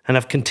and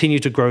have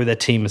continued to grow their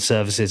team and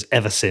services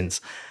ever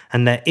since.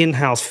 And their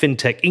in-house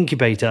fintech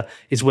incubator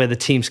is where the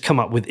teams come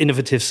up with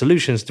innovative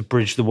solutions to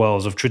bridge the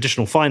worlds of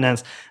traditional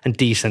finance and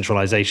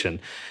decentralization.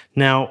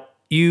 Now,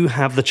 you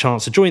have the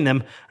chance to join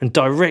them and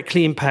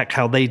directly impact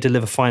how they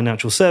deliver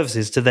financial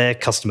services to their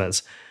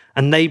customers.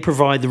 And they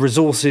provide the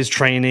resources,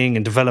 training,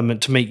 and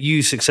development to make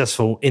you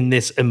successful in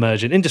this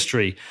emerging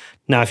industry.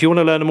 Now, if you want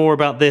to learn more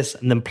about this,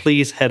 then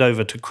please head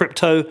over to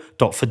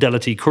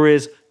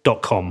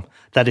crypto.fidelitycareers.com.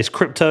 That is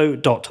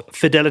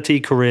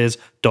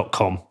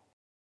crypto.fidelitycareers.com.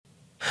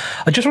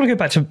 I just want to go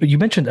back to, you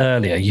mentioned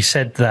earlier, you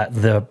said that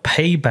the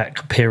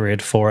payback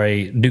period for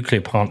a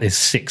nuclear plant is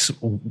six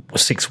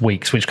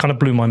weeks, which kind of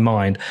blew my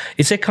mind.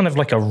 Is there kind of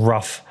like a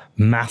rough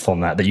math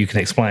on that you can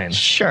explain?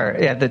 Sure.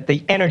 Yeah,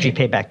 the energy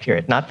payback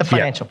period, not the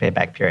financial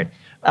payback period.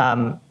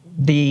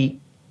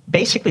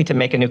 Basically, to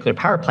make a nuclear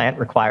power plant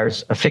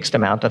requires a fixed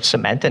amount of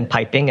cement and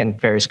piping and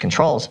various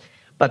controls.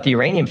 But the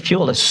uranium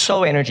fuel is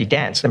so energy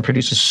dense and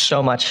produces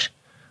so much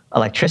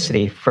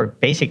electricity for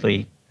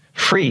basically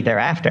free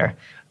thereafter,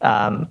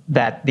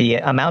 that the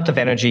amount of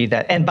energy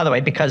that, and by the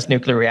way, because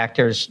nuclear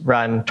reactors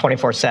run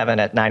 24/7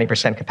 at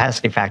 90%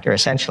 capacity factor,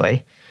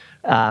 essentially,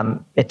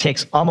 it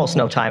takes almost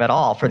no time at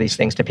all for these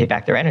things to pay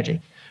back their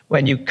energy.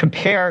 When you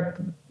compare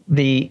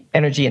the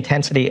energy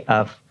intensity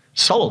of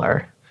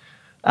solar,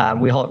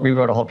 we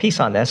wrote a whole piece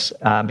on this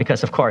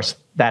because, of course,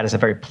 that is a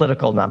very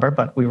political number,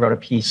 but we wrote a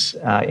piece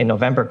in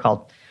November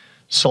called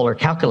Solar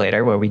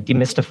Calculator, where we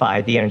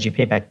demystified the energy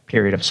payback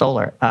period of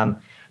solar.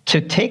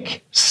 To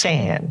take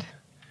sand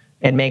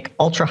and make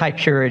ultra-high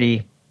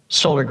purity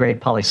solar-grade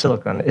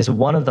polysilicon is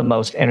one of the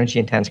most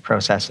energy-intense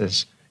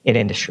processes in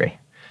industry.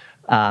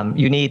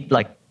 You need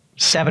like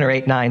 7 or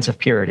 8 nines of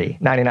purity,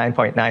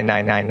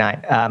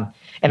 99.9999.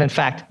 And in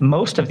fact,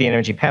 most of the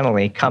energy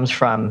penalty comes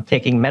from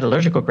taking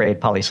metallurgical grade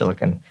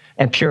polysilicon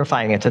and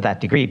purifying it to that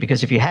degree,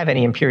 because if you have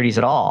any impurities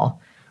at all,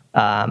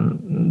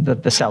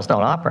 the cells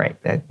don't operate.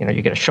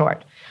 You get a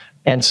short.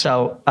 And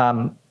so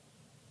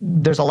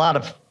there's a lot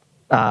of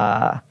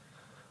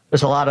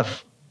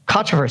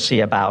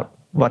controversy about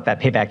what that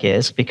payback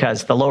is,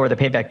 because the lower the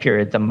payback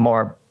period, the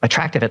more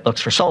attractive it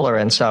looks for solar.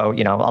 And so,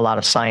 a lot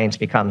of science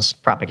becomes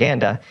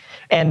propaganda.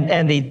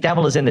 And the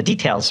devil is in the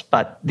details,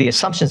 but the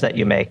assumptions that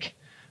you make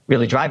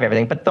really drive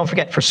everything. But don't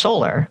forget, for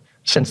solar,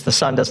 since the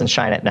sun doesn't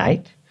shine at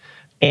night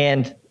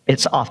and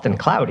it's often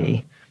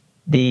cloudy,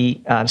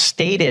 the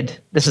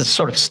this is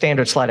sort of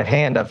standard sleight of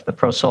hand of the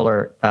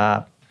pro-solar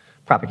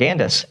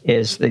propagandists,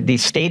 is the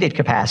stated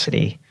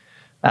capacity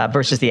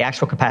versus the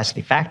actual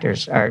capacity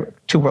factors are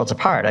two worlds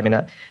apart. I mean,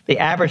 the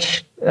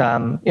average,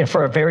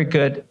 for a very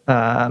good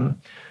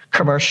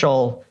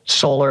commercial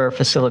solar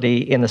facility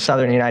in the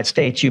southern United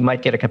States, you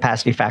might get a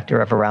capacity factor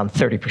of around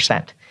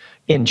 30%.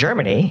 In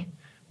Germany,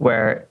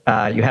 where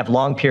you have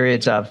long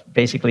periods of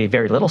basically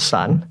very little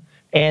sun,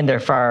 and they're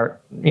far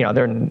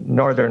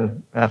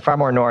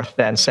more north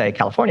than, say,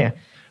 California,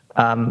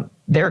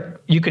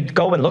 you could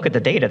go and look at the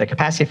data. The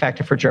capacity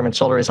factor for German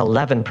solar is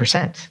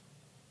 11%.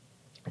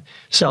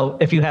 So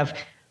if you have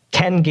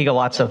 10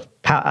 gigawatts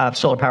of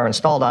solar power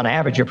installed, on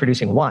average, you're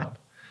producing 1,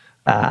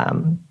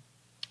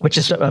 which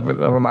is a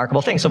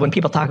remarkable thing. So when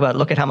people talk about,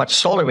 look at how much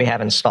solar we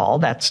have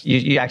installed, that's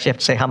you actually have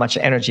to say how much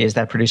energy is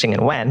that producing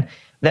and when.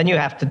 Then you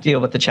have to deal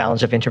with the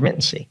challenge of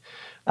intermittency.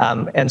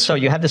 And so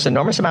you have this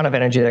enormous amount of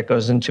energy that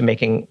goes into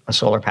making a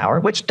solar power,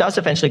 which does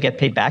eventually get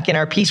paid back. In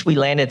our piece, we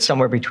landed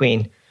somewhere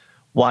between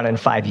 1 and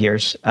 5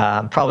 years,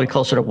 probably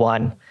closer to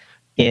 1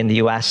 in the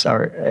US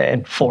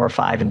and 4 or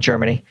 5 in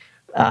Germany.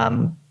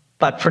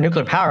 But for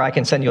nuclear power, I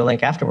can send you a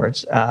link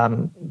afterwards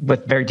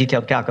with very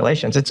detailed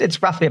calculations.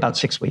 It's roughly about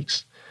 6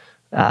 weeks,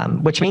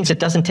 which means it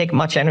doesn't take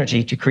much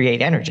energy to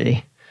create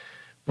energy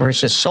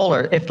versus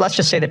solar. Let's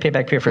just say the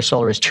payback period for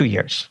solar is 2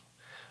 years.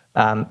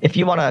 If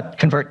you want to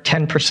convert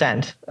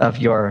 10% of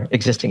your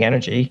existing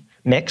energy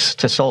mix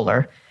to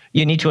solar,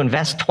 you need to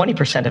invest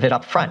 20% of it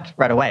up front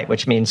right away,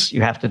 which means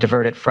you have to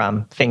divert it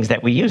from things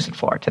that we use it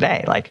for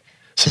today, like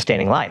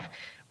sustaining life.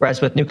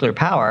 Whereas with nuclear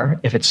power,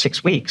 if it's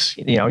 6 weeks,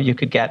 you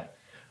could get,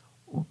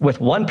 with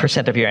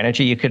 1% of your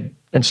energy, you could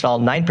install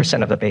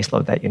 9% of the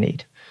baseload that you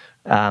need.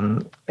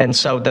 And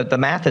so the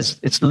math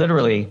it's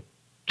literally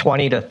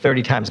 20 to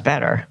 30 times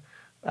better.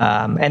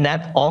 And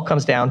that all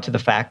comes down to the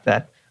fact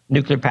that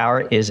nuclear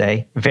power is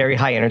a very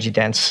high energy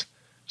dense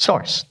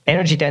source.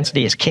 Energy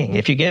density is king.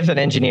 If you give an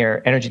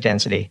engineer energy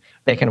density,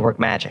 they can work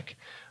magic.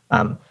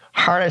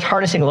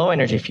 Harnessing low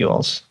energy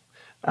fuels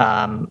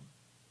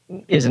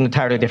is an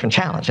entirely different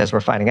challenge, as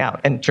we're finding out.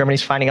 And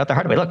Germany's finding out the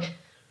hard way. Look,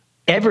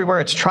 everywhere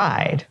it's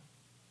tried,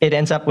 it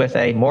ends up with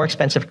a more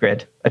expensive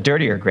grid, a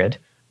dirtier grid,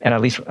 and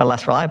at least a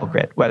less reliable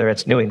grid, whether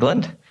it's New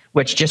England,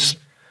 which just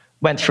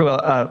went through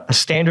a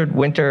standard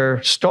winter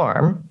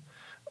storm.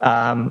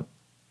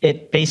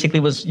 It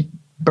basically was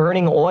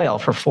burning oil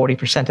for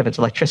 40% of its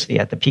electricity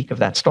at the peak of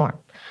that storm.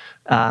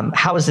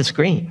 How is this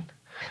green?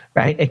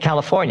 Right? In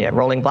California,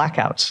 rolling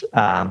blackouts.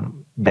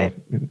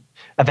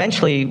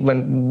 Eventually,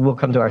 when we'll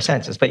come to our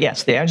senses. But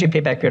yes, the energy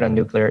payback period on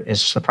nuclear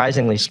is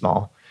surprisingly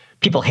small.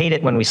 People hate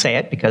it when we say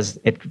it because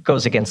it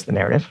goes against the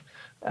narrative.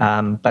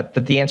 But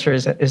the answer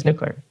is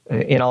nuclear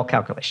in all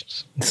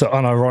calculations. So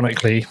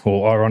unironically,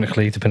 or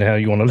ironically, depending how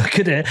you want to look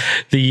at it,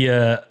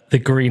 the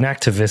green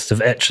activists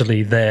have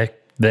actually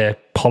their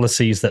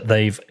policies that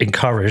they've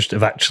encouraged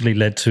have actually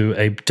led to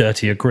a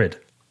dirtier grid.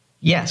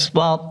 Yes.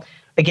 Well,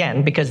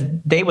 again, because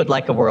they would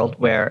like a world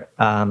where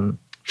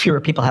fewer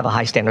people have a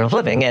high standard of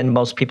living, and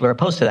most people are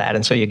opposed to that.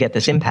 And so you get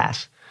this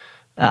impasse.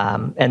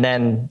 And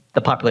then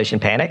the population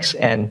panics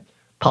and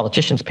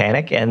politicians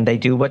panic, and they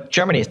do what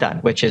Germany has done,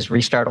 which is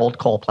restart old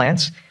coal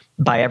plants,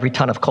 buy every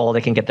ton of coal they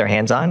can get their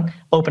hands on,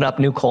 open up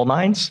new coal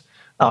mines,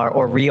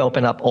 or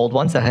reopen up old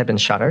ones that had been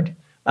shuttered.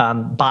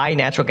 Buy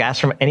natural gas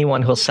from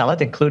anyone who'll sell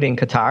it, including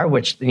Qatar,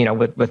 which,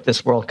 with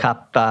this World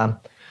Cup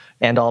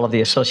and all of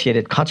the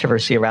associated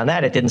controversy around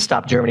that, it didn't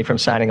stop Germany from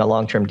signing a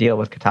long-term deal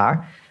with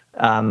Qatar.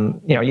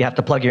 You have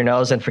to plug your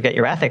nose and forget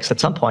your ethics at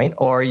some point,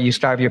 or you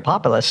starve your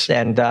populace,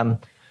 and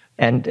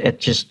it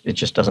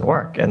just doesn't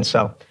work. And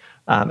so,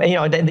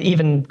 then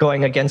even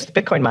going against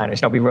Bitcoin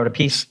miners. We wrote a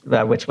piece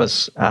which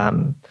was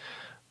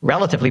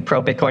relatively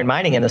pro-Bitcoin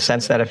mining in the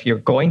sense that if you're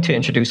going to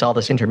introduce all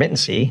this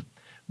intermittency,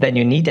 then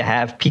you need to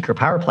have peaker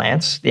power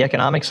plants. The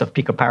economics of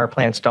peaker power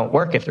plants don't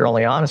work if they're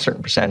only on a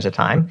certain percentage of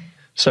time.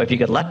 So if you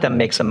could let them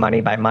make some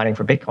money by mining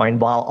for Bitcoin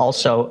while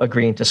also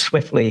agreeing to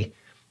swiftly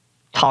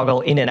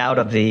toggle in and out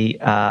of the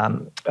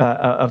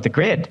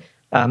grid,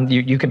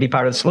 you can be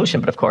part of the solution.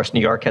 But of course,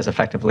 New York has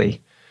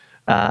effectively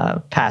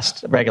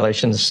passed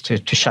regulations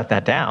to shut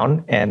that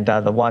down, and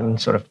the one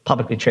sort of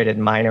publicly traded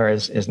miner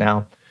is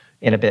now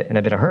in a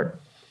bit of hurt.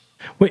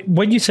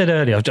 When you said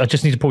earlier, I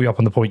just need to pull you up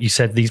on the point. You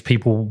said these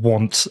people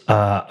want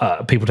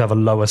people to have a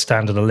lower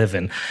standard of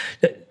living.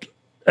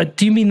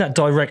 Do you mean that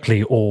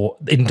directly or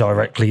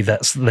indirectly?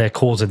 They're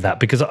causing that?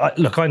 Because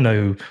I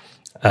know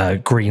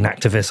green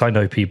activists. I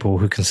know people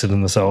who consider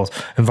themselves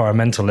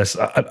environmentalists.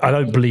 I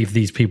don't believe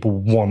these people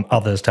want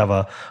others to have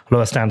a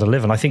lower standard of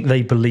living. I think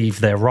they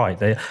believe they're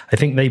right. I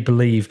think they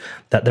believe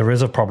that there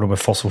is a problem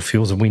with fossil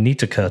fuels and we need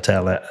to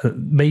curtail it.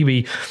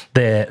 Maybe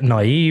they're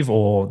naive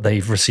or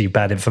they've received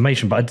bad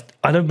information, but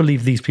I don't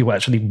believe these people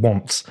actually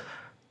want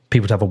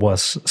people to have a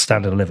worse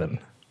standard of living.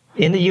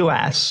 In the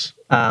U.S.,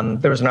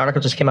 there was an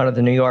article just came out of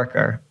the New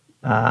Yorker,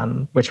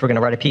 which we're going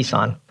to write a piece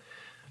on.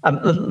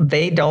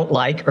 They don't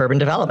like urban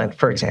development,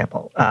 for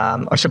example,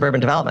 or suburban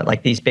development,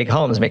 like these big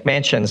homes,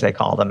 McMansions, they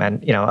call them.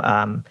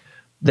 And,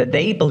 that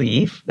they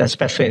believe,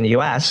 especially in the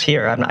US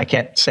here, I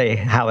can't say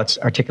how it's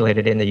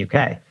articulated in the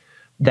UK,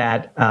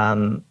 that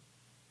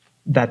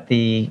that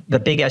the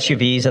big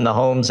SUVs and the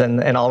homes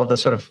and all of the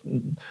sort of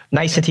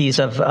niceties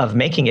of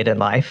making it in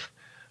life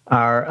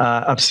are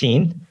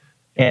obscene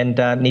and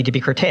need to be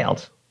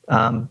curtailed.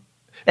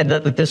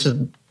 This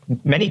is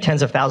many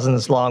tens of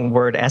thousands long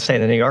word essay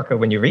in the New Yorker.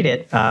 When you read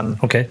it,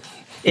 Okay.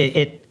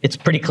 It's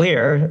pretty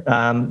clear.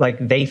 Like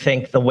they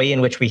think the way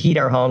in which we heat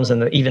our homes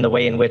and even the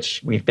way in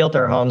which we've built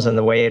our homes and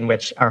the way in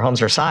which our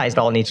homes are sized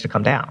all needs to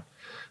come down.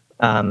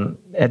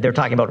 They're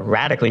talking about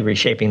radically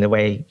reshaping the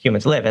way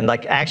humans live. And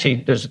like actually,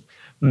 there's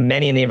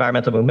many in the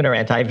environmental movement are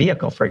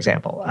anti-vehicle, for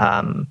example.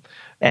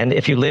 And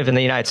if you live in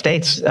the United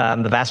States,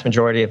 the vast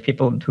majority of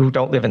people who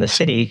don't live in the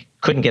city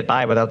couldn't get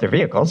by without their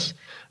vehicles.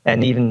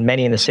 And even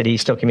many in the city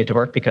still commute to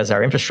work because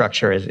our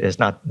infrastructure is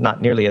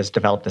not nearly as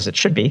developed as it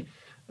should be.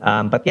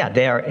 But yeah,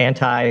 they are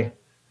anti.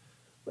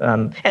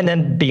 And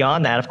then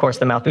beyond that, of course,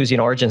 the Malthusian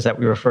origins that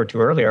we referred to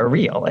earlier are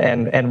real.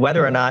 And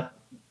whether or not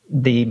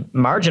the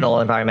marginal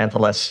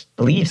environmentalist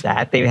believes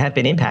that, they have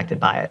been impacted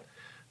by it.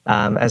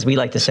 As we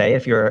like to say,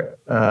 if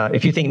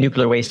you think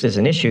nuclear waste is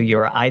an issue,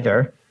 you're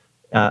either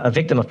a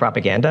victim of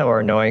propaganda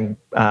or a knowing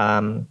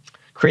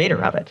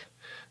creator of it.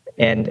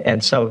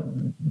 And so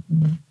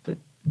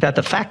that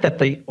the fact that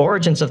the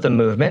origins of the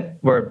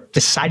movement were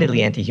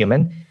decidedly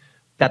anti-human,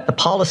 that the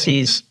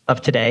policies of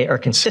today are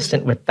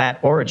consistent with that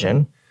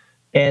origin,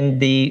 and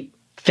the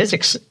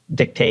physics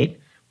dictate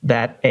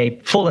that a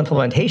full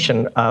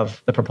implementation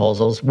of the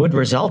proposals would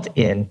result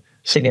in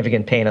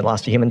significant pain and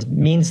loss to humans,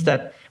 means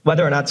that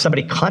whether or not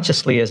somebody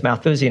consciously is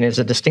Malthusian is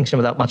a distinction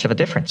without much of a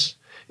difference.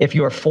 If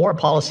you are for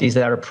policies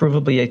that are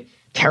provably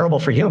terrible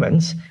for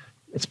humans,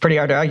 it's pretty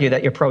hard to argue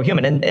that you're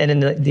pro-human. And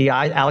in the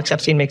Alex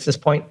Epstein makes this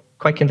point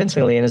quite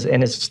convincingly in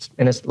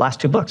his last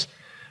two books.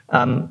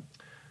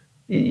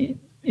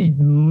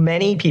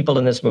 Many people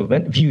in this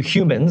movement view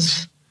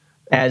humans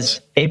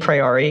as a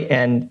priori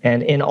and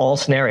in all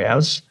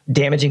scenarios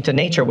damaging to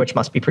nature, which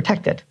must be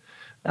protected.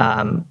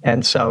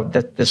 And so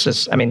this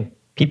is, I mean,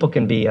 people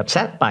can be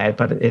upset by it,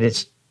 but it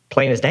is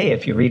plain as day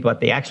if you read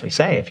what they actually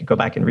say. If you go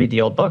back and read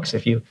the old books,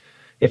 if you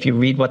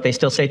read what they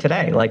still say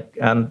today, like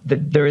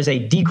there is a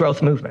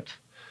degrowth movement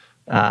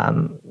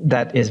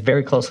that is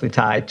very closely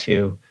tied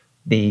to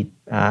the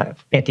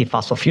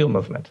anti-fossil fuel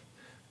movement,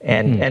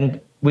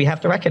 and we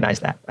have to recognize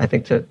that. I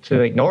think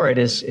to ignore it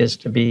is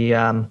to be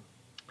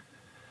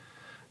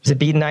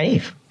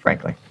naive,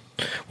 frankly.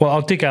 Well,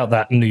 I'll dig out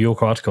that New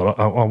York article.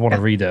 I want to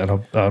read it,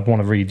 and I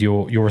want to read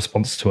your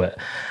response to it.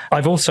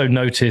 I've also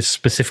noticed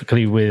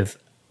specifically with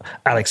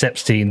Alex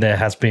Epstein, there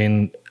has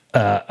been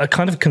a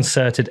kind of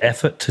concerted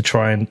effort to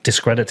try and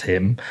discredit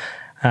him.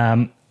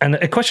 And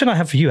a question I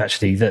have for you,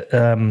 actually, that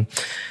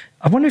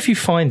I wonder if you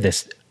find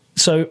this.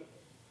 So,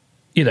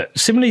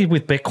 similarly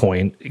with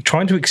Bitcoin,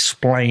 trying to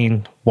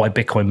explain why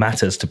Bitcoin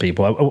matters to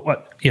people,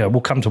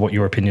 we'll come to what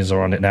your opinions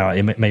are on it now.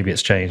 Maybe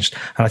it's changed.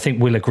 And I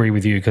think we'll agree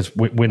with you because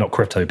we're not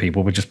crypto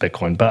people, we're just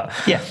Bitcoin. But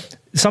yeah,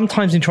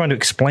 sometimes in trying to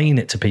explain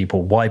it to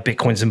people, why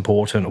Bitcoin's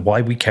important, or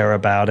why we care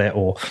about it,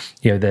 or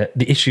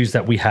the issues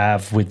that we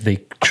have with the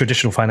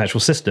traditional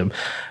financial system,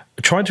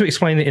 trying to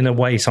explain it in a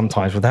way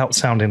sometimes without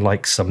sounding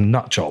like some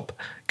nut job.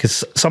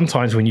 Because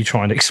sometimes when you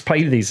try and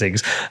explain these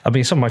things, I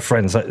mean, some of my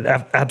friends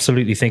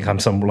absolutely think I'm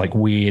some like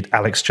weird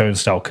Alex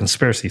Jones style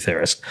conspiracy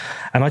theorist.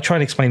 And I try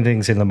and explain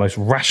things in the most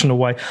rational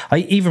way.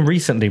 Even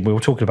recently, we were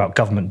talking about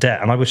government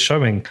debt, and I was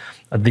showing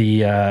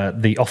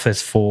the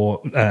Office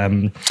for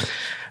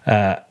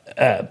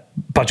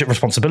Budget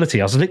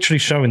Responsibility. I was literally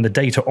showing the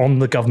data on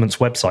the government's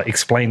website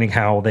explaining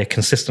how they're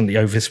consistently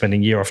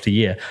overspending year after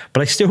year,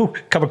 but I still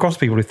come across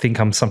people who think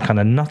I'm some kind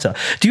of nutter.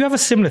 Do you have a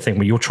similar thing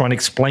where you're trying to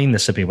explain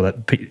this to people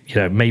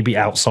that maybe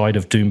outside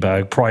of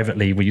Doomberg,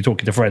 privately, when you're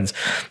talking to friends,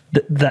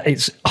 that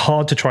it's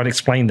hard to try and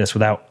explain this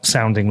without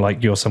sounding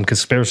like you're some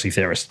conspiracy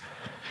theorist?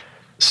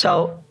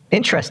 So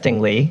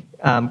interestingly,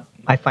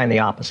 I find the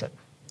opposite.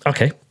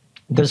 Okay.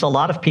 There's a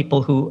lot of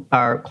people who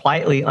are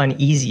quietly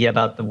uneasy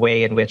about the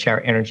way in which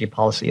our energy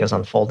policy is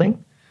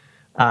unfolding,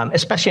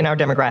 especially in our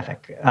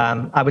demographic.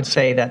 I would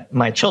say that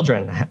my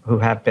children, who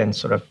have been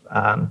sort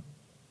of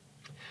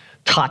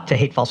taught to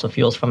hate fossil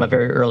fuels from a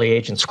very early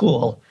age in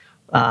school,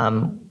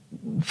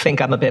 think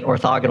I'm a bit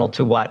orthogonal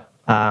to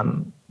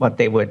what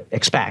they would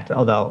expect.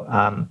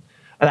 Although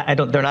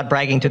they're not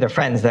bragging to their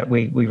friends that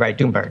we write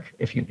Doomberg,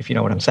 if you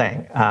know what I'm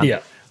saying.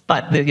 Yeah.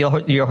 But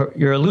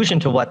your allusion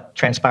to what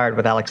transpired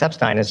with Alex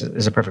Epstein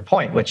is a perfect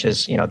point, which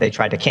is, they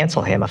tried to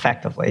cancel him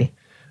effectively.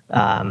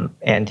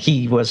 And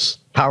he was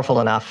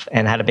powerful enough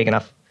and had a big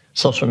enough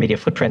social media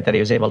footprint that he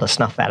was able to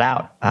snuff that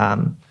out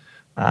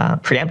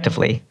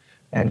preemptively,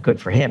 and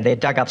good for him. They had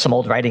dug up some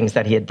old writings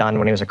that he had done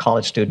when he was a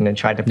college student and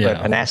tried to put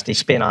a nasty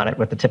spin on it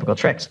with the typical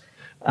tricks.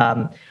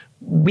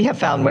 We have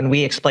found when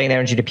we explain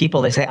energy to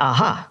people, they say,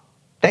 aha,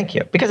 thank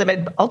you. Because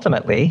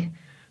ultimately,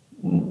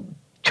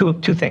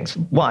 two things.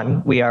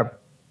 One, we are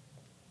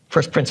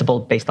first principle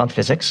based on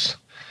physics.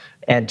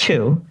 And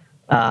two,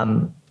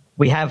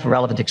 we have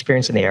relevant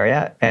experience in the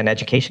area and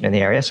education in the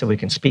area, so we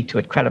can speak to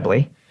it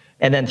credibly.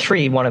 And then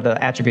three, one of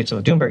the attributes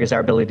of Doomberg is our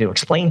ability to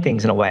explain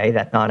things in a way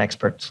that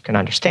non-experts can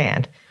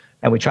understand.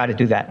 And we try to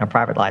do that in our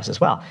private lives as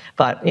well.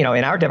 But, in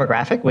our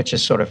demographic, which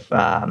is sort of,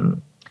 I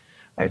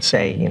would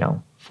say,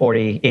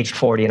 aged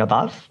 40 and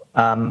above,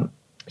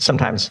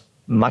 sometimes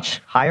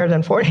much higher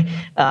than 40,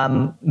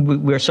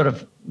 we're sort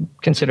of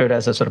consider it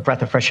as a sort of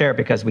breath of fresh air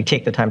because we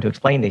take the time to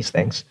explain these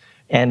things.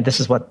 And this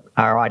is what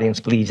our audience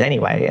believes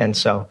anyway. And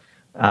so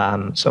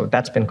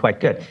that's been quite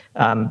good.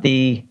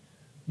 The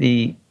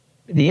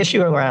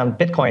issue around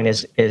Bitcoin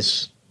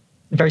is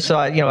very,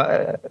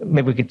 so,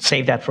 maybe we could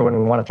save that for when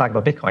we want to talk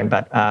about Bitcoin,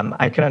 but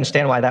I can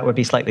understand why that would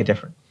be slightly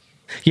different.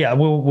 Yeah,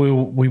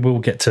 we will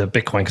get to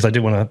Bitcoin because I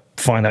do want to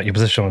find out your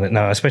position on it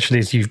now, especially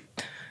as you've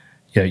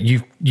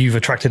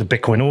attracted a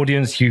Bitcoin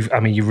audience. You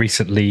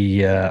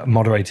recently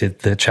moderated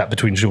the chat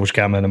between George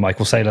Gammon and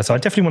Michael Saylor, so I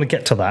definitely want to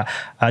get to that.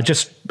 I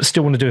just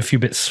still want to do a few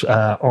bits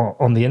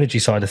on the energy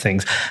side of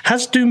things.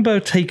 Has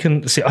Doombo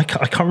taken? See, I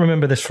can't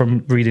remember this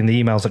from reading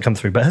the emails that come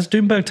through, but has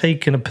Doombo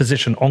taken a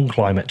position on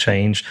climate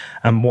change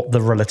and what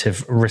the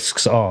relative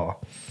risks are?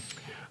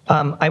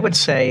 I would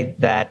say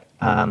that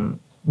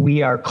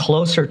we are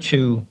closer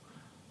to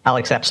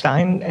Alex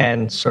Epstein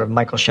and sort of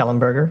Michael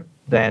Schellenberger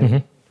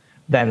than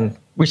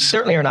we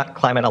certainly are not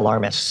climate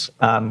alarmists.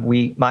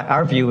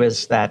 Our view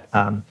is that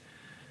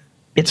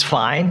it's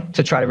fine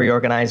to try to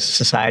reorganize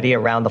society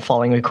around the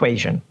following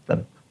equation: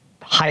 the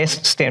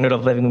highest standard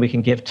of living we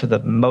can give to the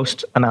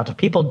most amount of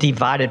people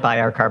divided by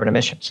our carbon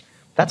emissions.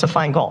 That's a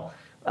fine goal.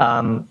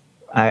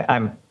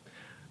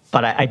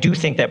 But I do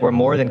think that we're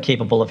more than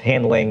capable of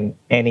handling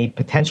any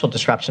potential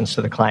disruptions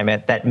to the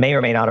climate that may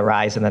or may not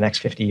arise in the next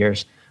 50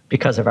 years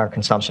because of our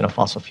consumption of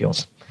fossil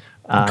fuels.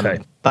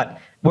 But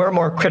we're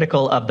more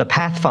critical of the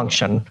path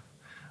function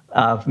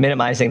of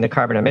minimizing the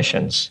carbon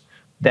emissions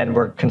than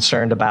we're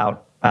concerned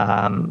about.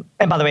 And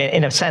by the way,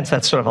 in a sense,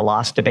 that's sort of a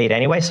lost debate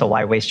anyway, so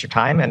why waste your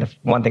time? And if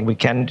one thing we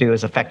can do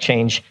is affect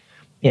change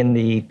in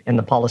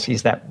the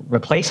policies that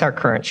replace our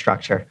current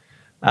structure.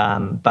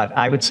 But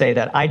I would say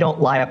that I don't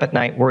lie up at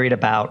night worried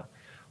about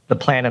the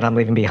planet I'm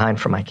leaving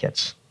behind for my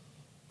kids.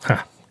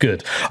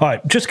 Good. All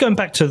right, just going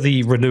back to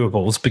the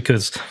renewables,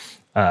 because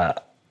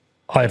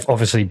I've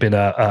obviously been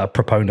a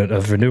proponent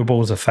of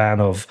renewables, a fan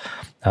of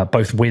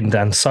both wind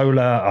and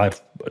solar.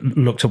 I've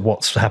looked at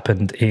what's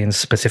happened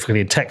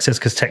specifically in Texas,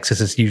 because Texas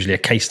is usually a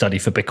case study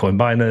for Bitcoin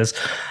miners.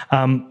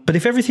 But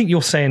if everything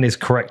you're saying is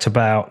correct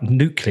about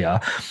nuclear,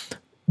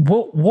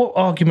 what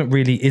argument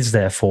really is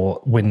there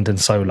for wind and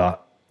solar?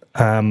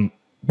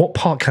 What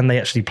part can they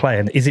actually play?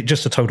 And is it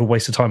just a total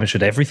waste of time, and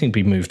should everything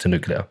be moved to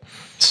nuclear?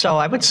 So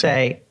I would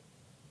say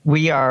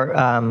we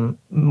are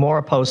more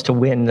opposed to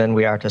wind than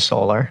we are to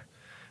solar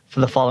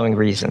for the following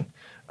reason.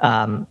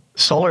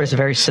 Solar is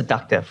very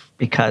seductive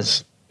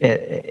because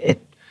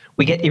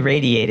we get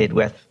irradiated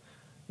with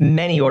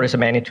many orders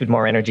of magnitude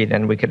more energy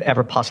than we could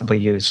ever possibly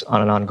use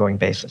on an ongoing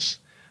basis.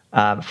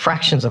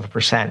 Fractions of a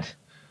percent.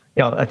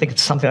 I think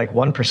it's something like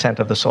 1%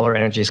 of the solar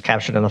energy is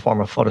captured in the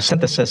form of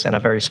photosynthesis, and a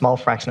very small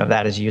fraction of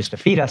that is used to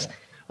feed us.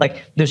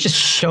 There's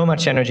just so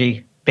much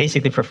energy,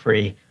 basically for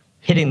free,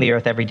 hitting the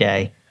earth every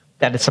day,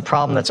 that it's a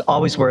problem that's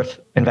always worth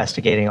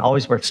investigating,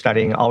 always worth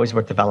studying, always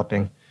worth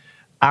developing.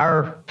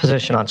 Our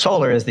position on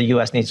solar is the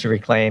U.S. needs to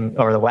reclaim,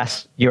 or the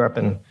West, Europe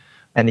and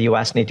the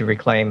U.S. need to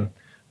reclaim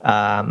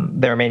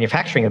their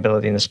manufacturing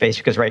ability in the space,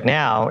 because right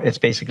now it's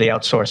basically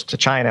outsourced to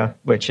China,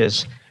 which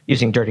is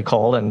using dirty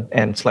coal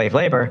and slave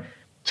labor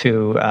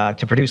to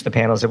produce the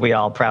panels that we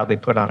all proudly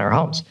put on our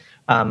homes.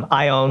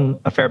 I own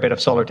a fair bit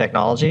of solar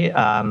technology,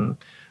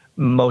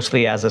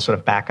 mostly as a sort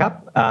of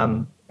backup.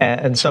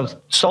 And so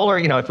solar,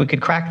 if we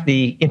could crack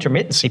the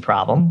intermittency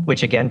problem,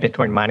 which again,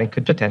 Bitcoin mining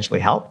could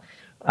potentially help,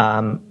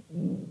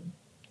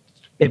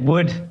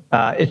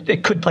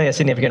 it could play a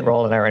significant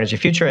role in our energy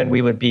future, and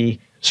we would be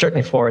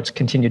certainly for its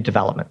continued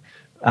development.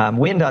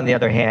 Wind, on the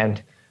other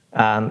hand,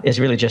 is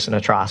really just an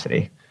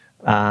atrocity.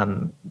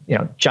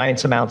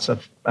 Giant amounts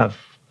of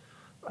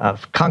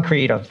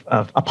concrete, of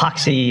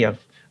epoxy,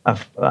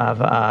 of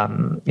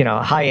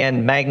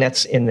high-end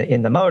magnets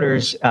in the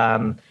motors.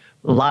 A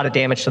lot of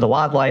damage to the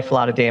wildlife, a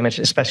lot of damage,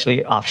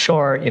 especially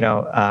offshore.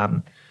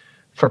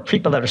 For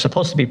people that are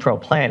supposed to be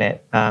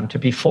pro-planet, to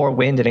be for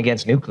wind and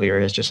against nuclear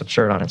is just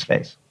absurd on its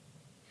face.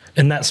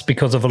 And that's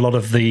because of a lot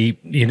of we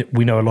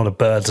know a lot of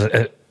birds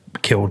are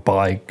killed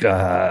by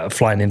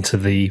flying into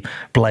the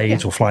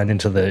blades or flying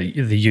into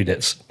the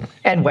units.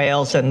 And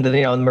whales and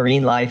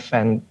marine life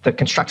and the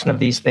construction of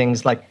these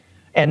things,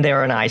 and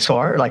they're an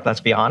eyesore,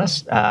 let's be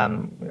honest.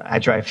 I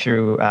drive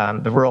through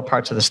the rural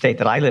parts of the state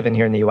that I live in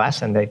here in the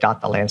U.S., and they dot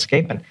the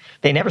landscape, and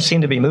they never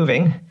seem to be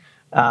moving.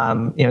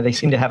 They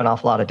seem to have an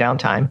awful lot of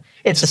downtime.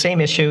 It's the same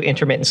issue,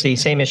 intermittency,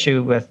 same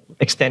issue with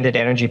extended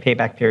energy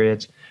payback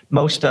periods.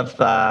 Most of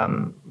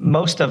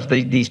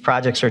these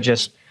projects are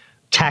just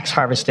tax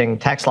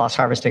loss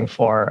harvesting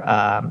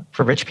for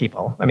rich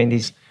people. I mean,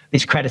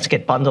 these credits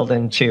get bundled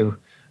into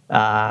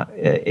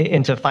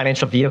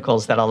financial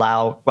vehicles that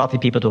allow wealthy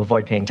people to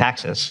avoid paying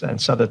taxes, and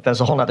so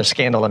there's a whole other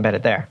scandal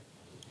embedded there.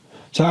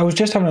 So I was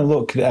just having a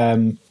look at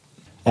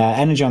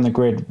energy on the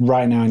grid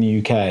right now in the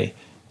UK,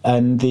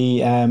 and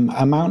the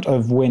amount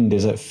of wind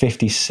is at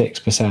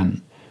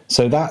 56%.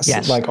 So that's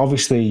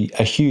obviously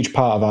a huge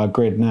part of our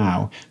grid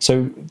now.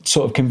 So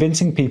sort of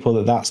convincing people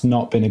that that's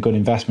not been a good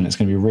investment, it's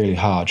going to be really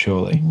hard,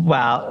 surely.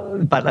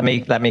 Well, but let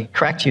me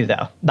correct you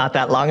though. Not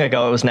that long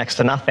ago, it was next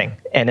to nothing,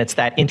 and it's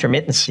that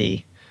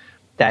intermittency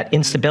that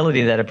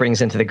instability that it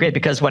brings into the grid,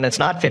 because when it's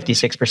not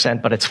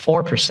 56%, but it's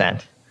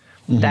 4%,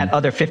 that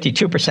other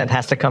 52%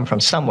 has to come from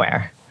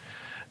somewhere.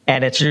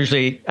 And it's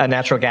usually a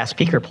natural gas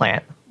peaker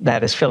plant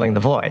that is filling the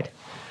void.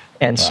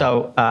 And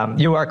so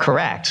you are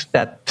correct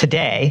that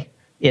today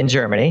in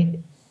Germany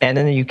and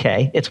in the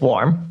UK, it's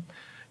warm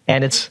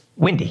and it's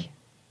windy.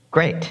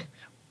 Great.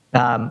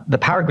 The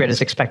power grid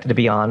is expected to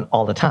be on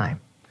all the time.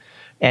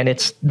 And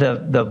it's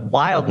the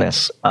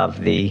wildness of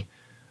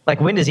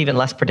wind is even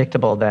less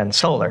predictable than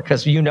solar,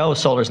 because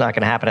solar is not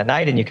going to happen at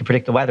night and you can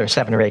predict the weather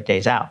 7 or 8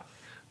 days out.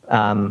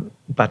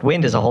 But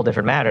wind is a whole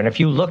different matter. And if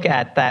you look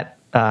at that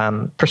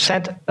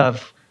percent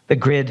of the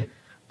grid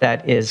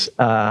that is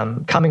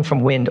coming from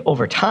wind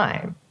over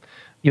time,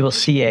 you will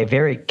see a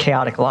very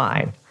chaotic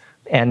line.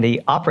 And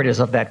the operators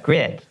of that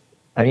grid,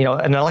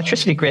 an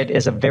electricity grid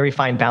is a very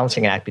fine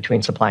balancing act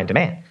between supply and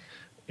demand.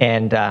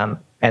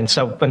 And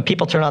so when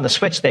people turn on the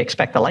switch, they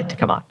expect the light to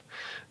come on.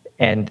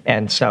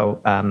 And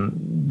so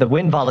the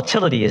wind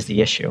volatility is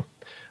the issue.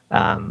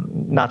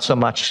 Not so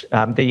much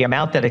the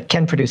amount that it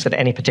can produce at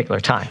any particular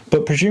time.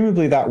 But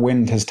presumably that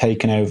wind has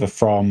taken over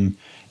from,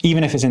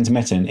 even if it's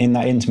intermittent, in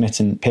that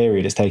intermittent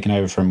period, it's taken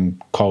over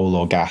from coal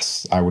or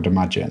gas, I would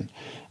imagine.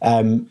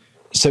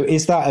 So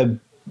is that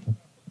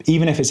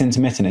even if it's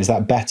intermittent, is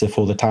that better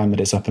for the time that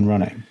it's up and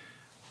running?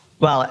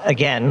 Well,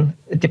 again,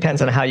 it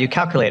depends on how you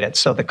calculate it.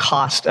 So the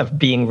cost of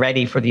being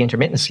ready for the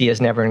intermittency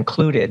is never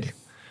included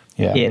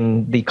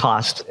in the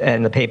cost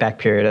and the payback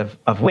period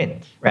of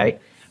wind, right?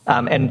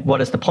 And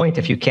what is the point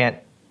if you can't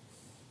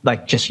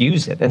just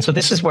use it? And so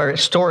this is where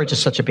storage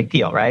is such a big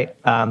deal, right?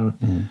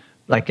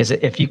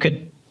 If you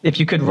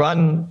could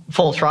run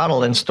full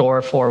throttle and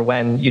store for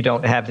when you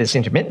don't have this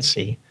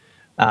intermittency,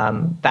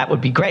 that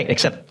would be great,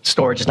 except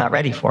storage is not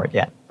ready for it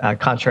yet,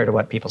 contrary to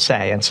what people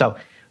say. And so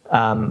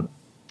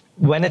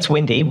when it's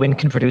windy, wind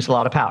can produce a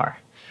lot of power.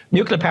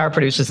 Nuclear power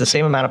produces the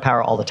same amount of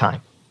power all the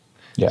time.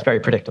 Yeah. It's very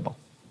predictable.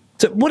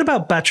 So what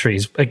about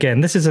batteries?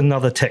 Again, this is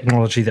another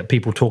technology that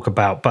people talk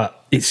about,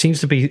 but it seems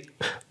to be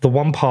the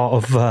one part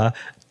of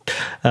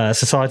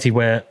society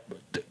where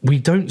we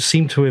don't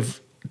seem to have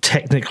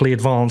technically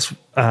advanced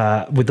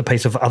with the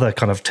pace of other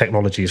kind of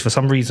technologies. For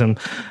some reason,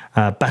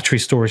 battery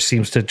storage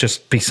seems to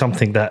just be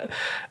something that,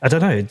 I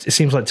don't know, it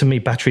seems like to me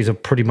batteries are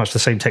pretty much the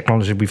same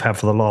technology we've had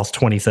for the last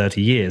 20,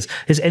 30 years.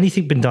 Has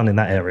anything been done in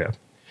that area?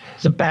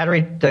 So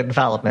battery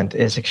development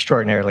is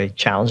extraordinarily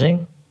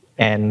challenging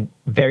and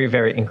very,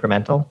 very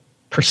incremental.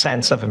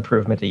 Percents of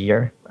improvement a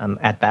year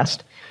at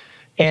best.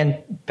 And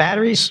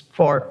batteries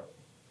for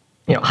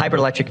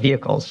hybrid electric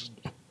vehicles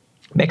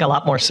make a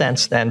lot more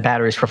sense than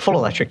batteries for full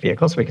electric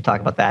vehicles. We could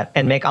talk about that,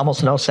 and make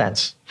almost no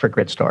sense for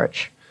grid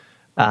storage.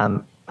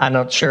 I'm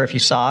not sure if you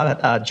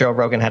saw Joe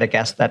Rogan had a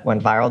guest that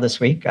went viral this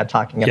week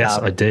talking about yes,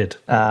 I did.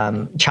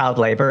 Child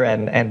labor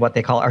and what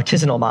they call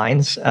artisanal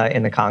mines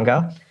in the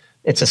Congo.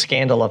 It's a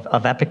scandal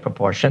of epic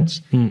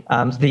proportions.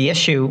 The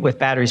issue with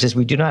batteries is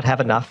we do not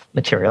have enough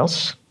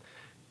materials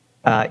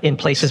in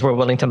places we're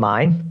willing to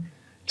mine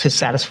to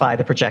satisfy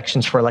the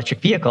projections for electric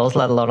vehicles,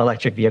 let alone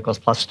electric vehicles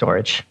plus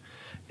storage.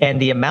 And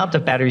the amount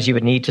of batteries you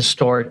would need to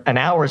store an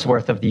hour's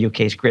worth of the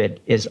UK's grid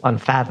is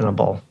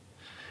unfathomable.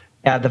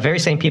 The very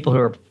same people who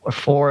are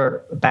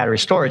for battery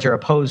storage are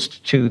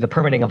opposed to the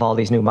permitting of all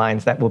these new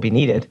mines that will be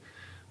needed,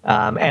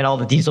 and all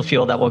the diesel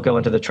fuel that will go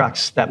into the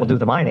trucks that will do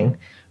the mining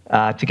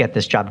to get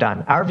this job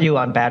done. Our view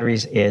on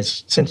batteries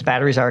is, since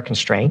batteries are a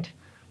constraint,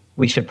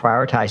 we should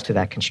prioritize to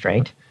that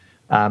constraint.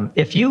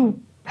 If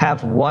you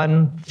have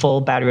one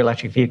full battery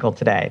electric vehicle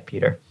today,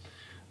 Peter,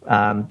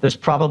 there's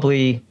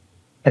probably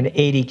an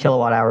 80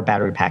 kilowatt hour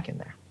battery pack in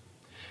there.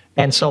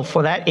 And so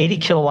for that 80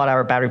 kilowatt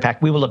hour battery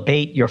pack, we will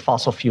abate your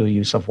fossil fuel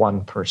use of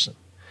one person.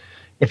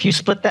 If you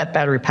split that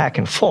battery pack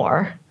in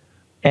 4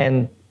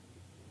 and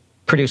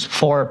produce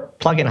 4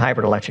 plug-in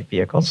hybrid electric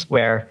vehicles,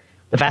 where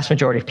the vast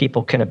majority of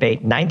people can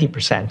abate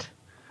 90%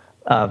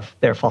 of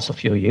their fossil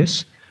fuel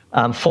use,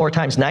 4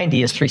 times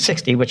 90 is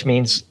 360, which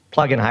means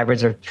plug-in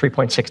hybrids are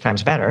 3.6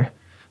 times better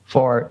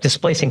for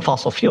displacing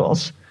fossil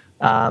fuels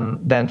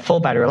than full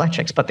battery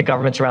electrics. But the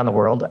governments around the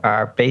world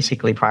are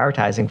basically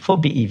prioritizing full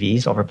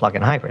BEVs over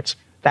plug-in hybrids.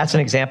 That's an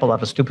example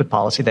of a stupid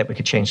policy that we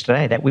could change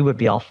today that we would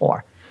be all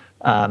for.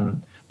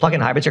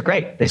 Plug-in hybrids are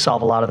great. They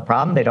solve a lot of the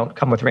problem. They don't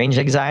come with range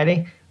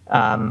anxiety.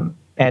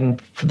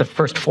 And for the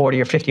first 40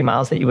 or 50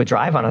 miles that you would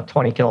drive on a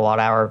 20 kilowatt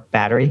hour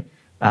battery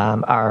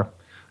are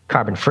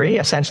carbon free,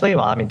 essentially.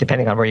 Well, I mean,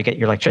 depending on where you get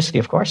your electricity,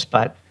 of course,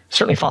 but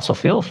certainly fossil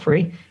fuel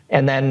free.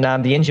 And then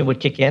the engine would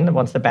kick in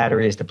once the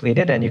battery is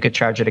depleted, and you could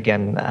charge it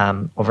again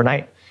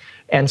overnight.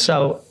 And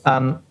so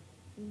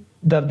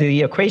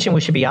the equation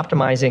we should be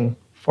optimizing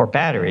for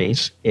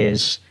batteries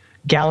is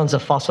gallons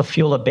of fossil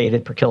fuel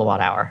abated per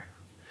kilowatt hour.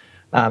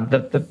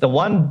 The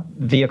one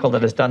vehicle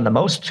that has done the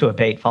most to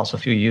abate fossil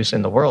fuel use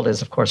in the world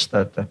is, of course,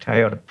 the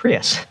Toyota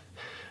Prius,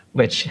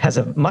 which has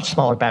a much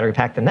smaller battery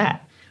pack than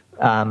that.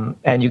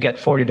 And you get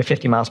 40 to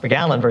 50 miles per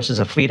gallon versus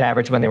a fleet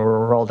average when they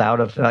were rolled out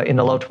of in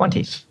the low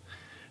 20s.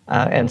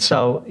 And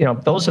so,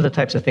 those are the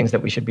types of things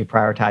that we should be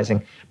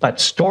prioritizing. But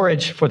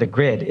storage for the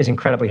grid is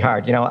incredibly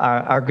hard.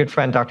 Our good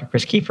friend, Dr.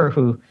 Chris Kiefer,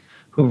 who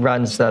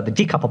runs the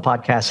Decouple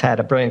podcast, had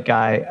a brilliant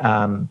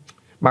guy,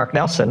 Mark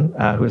Nelson,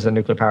 who's a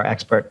nuclear power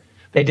expert.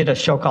 They did a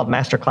show called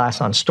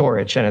Masterclass on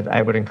storage, and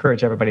I would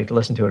encourage everybody to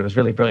listen to it. It was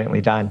really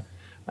brilliantly done.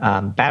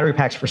 Battery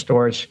packs for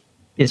storage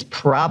is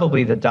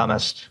probably the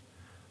dumbest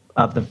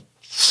of the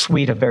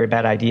suite of very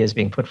bad ideas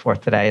being put forth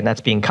today, and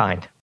that's being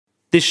kind.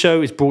 This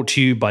show is brought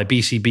to you by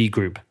BCB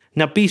Group.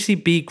 Now,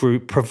 BCB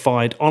Group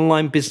provide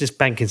online business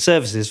banking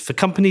services for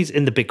companies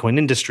in the Bitcoin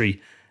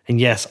industry. And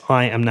yes,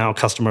 I am now a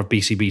customer of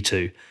BCB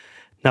too.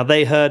 Now,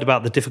 they heard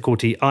about the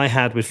difficulty I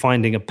had with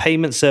finding a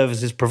payment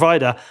services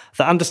provider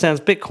that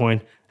understands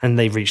Bitcoin, and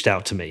they reached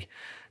out to me.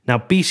 Now,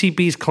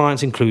 BCB's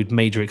clients include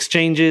major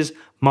exchanges,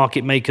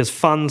 market makers,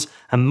 funds,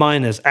 and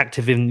miners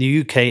active in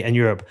the UK and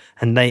Europe,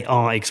 and they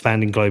are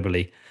expanding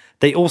globally.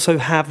 They also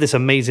have this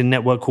amazing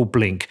network called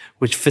Blink,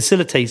 which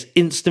facilitates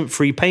instant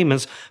free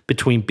payments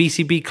between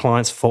BCB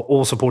clients for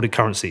all supported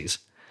currencies.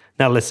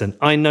 Now listen,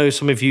 I know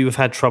some of you have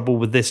had trouble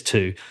with this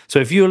too. So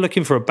if you're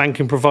looking for a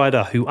banking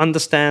provider who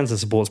understands and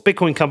supports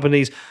Bitcoin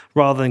companies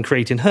rather than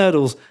creating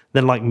hurdles,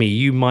 then like me,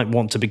 you might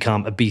want to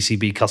become a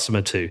BCB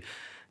customer too.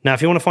 Now,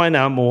 if you want to find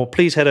out more,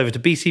 please head over to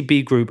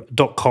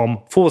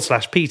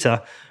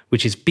bcbgroup.com/Peter,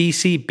 which is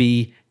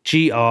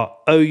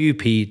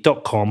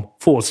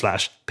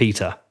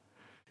bcbgroup.com/Peter.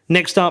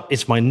 Next up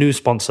is my new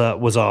sponsor,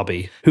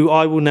 Wasabi, who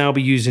I will now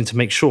be using to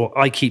make sure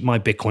I keep my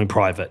Bitcoin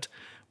private.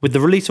 With the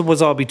release of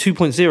Wasabi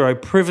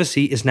 2.0,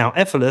 privacy is now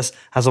effortless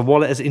as a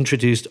wallet has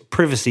introduced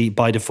privacy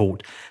by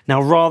default.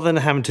 Now, rather than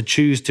having to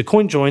choose to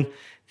CoinJoin,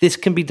 this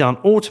can be done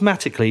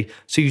automatically,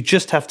 so you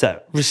just have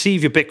to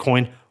receive your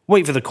Bitcoin,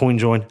 wait for the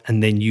CoinJoin,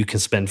 and then you can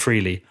spend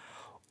freely.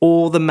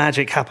 All the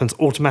magic happens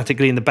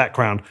automatically in the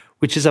background,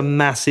 which is a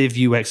massive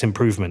UX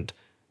improvement.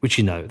 Which,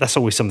 that's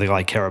always something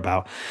I care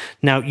about.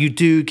 Now, you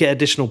do get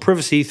additional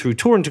privacy through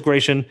Tor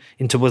integration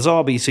into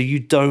Wasabi, so you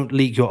don't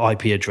leak your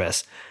IP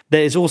address.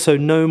 There is also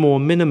no more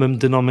minimum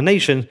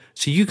denomination,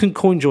 so you can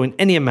CoinJoin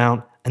any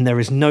amount, and there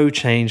is no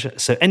change,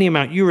 so any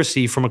amount you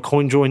receive from a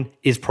CoinJoin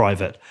is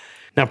private.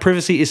 Now,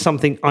 privacy is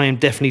something I am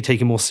definitely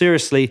taking more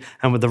seriously,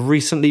 and with the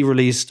recently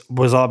released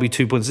Wasabi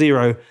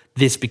 2.0,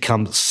 this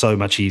becomes so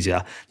much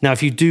easier. Now,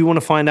 if you do want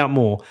to find out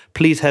more,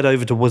 please head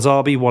over to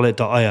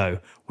wasabiwallet.io,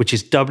 which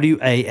is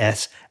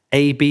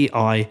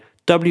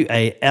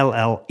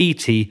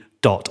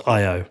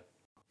wasabiwallet.io.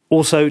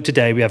 Also,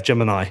 today we have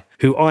Gemini,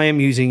 who I am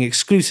using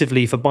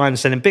exclusively for buying and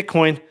selling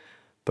Bitcoin,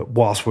 but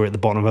whilst we're at the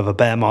bottom of a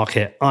bear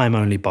market, I'm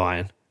only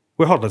buying.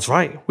 We're hodlers,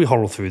 right? We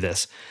hodl through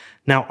this.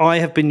 Now, I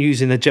have been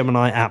using the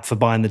Gemini app for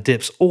buying the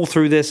dips all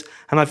through this,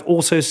 and I've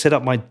also set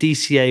up my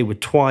DCA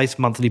with twice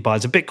monthly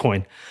buys of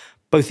Bitcoin.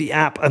 Both the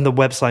app and the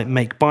website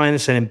make buying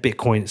and selling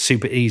Bitcoin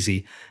super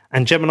easy,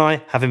 and Gemini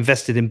have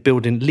invested in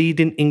building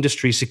leading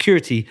industry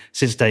security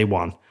since day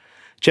one.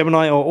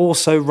 Gemini are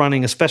also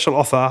running a special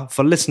offer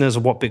for listeners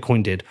of What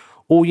Bitcoin Did.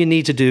 All you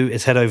need to do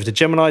is head over to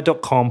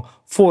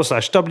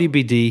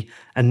gemini.com/WBD,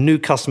 and new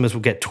customers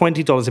will get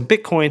 $20 in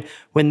Bitcoin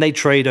when they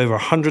trade over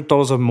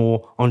 $100 or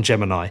more on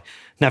Gemini.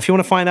 Now, if you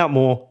want to find out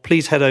more,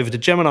 please head over to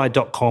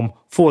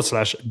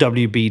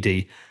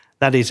gemini.com/WBD.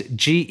 That is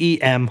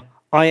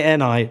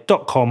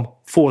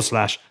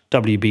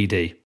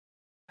GEMINI.com/WBD.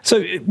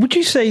 So would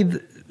you say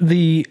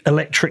the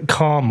electric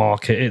car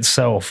market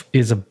itself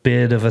is a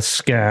bit of a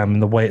scam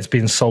in the way it's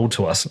being sold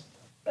to us?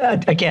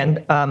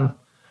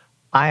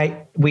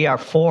 We are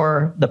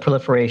for the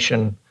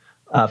proliferation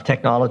of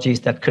technologies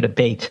that could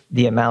abate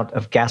the amount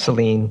of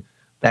gasoline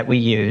that we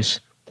use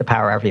to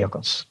power our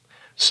vehicles.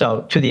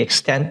 So to the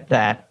extent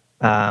that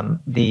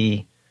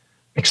the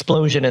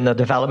explosion in the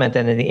development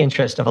and in the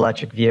interest of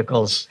electric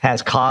vehicles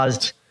has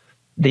caused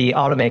the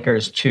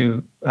automakers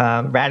to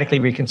radically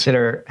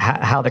reconsider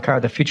how the car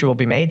of the future will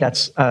be made,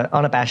 that's an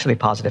unabashedly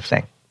positive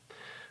thing.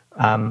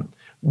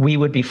 We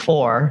would be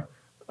for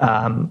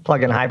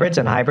plug-in hybrids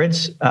and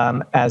hybrids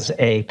as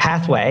a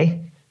pathway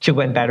to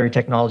when battery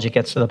technology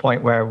gets to the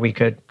point where we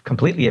could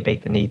completely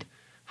abate the need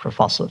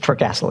for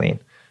gasoline.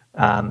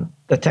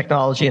 The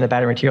technology and the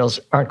battery materials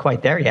aren't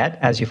quite there yet,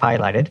 as you've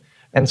highlighted.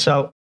 And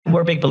so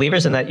we're big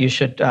believers in that you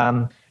should,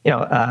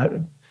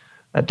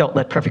 don't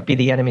let perfect be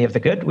the enemy of the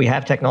good. We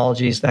have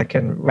technologies that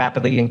can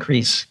rapidly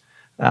increase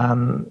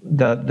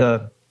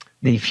the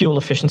fuel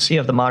efficiency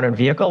of the modern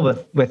vehicle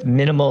with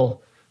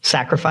minimal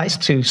sacrifice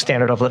to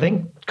standard of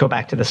living. Go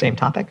back to the same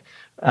topic.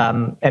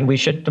 And we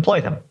should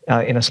deploy them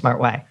in a smart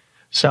way.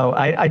 So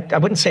I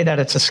wouldn't say that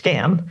it's a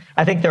scam.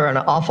 I think there are an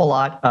awful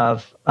lot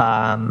of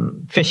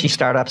fishy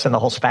startups and the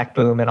whole SPAC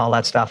boom and all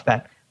that stuff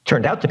that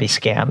turned out to be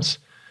scams.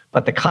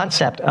 But the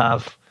concept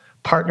of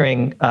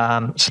partnering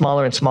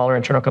smaller and smaller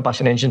internal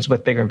combustion engines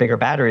with bigger and bigger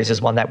batteries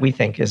is one that we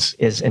think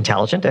is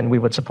intelligent and we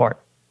would support.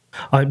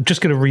 I'm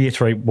just going to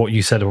reiterate what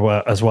you said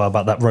as well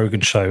about that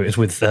Rogan show is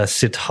with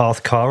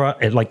Siddharth Kara.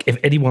 If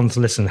anyone's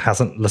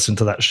hasn't listened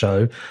to that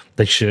show,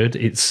 they should.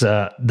 It's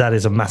that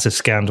is a massive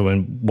scandal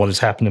in what is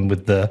happening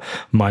with the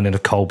mining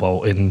of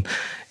cobalt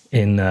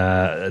in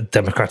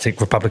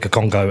Democratic Republic of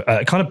Congo.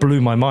 It kind of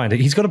blew my mind.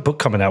 He's got a book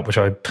coming out, which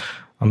I'm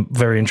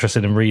very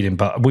interested in reading,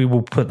 but we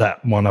will put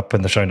that one up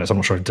in the show notes. I'm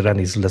not sure, did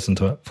Andy's listen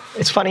to it?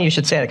 It's funny you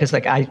should say that,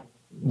 because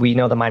we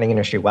know the mining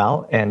industry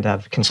well and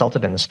have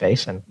consulted in the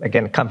space, and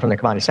again, come from the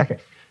commodity sector.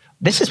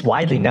 This is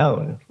widely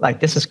known, like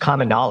this is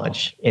common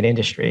knowledge in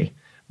industry,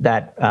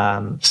 that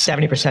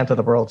 70% of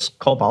the world's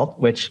cobalt,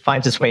 which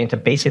finds its way into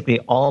basically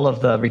all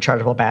of the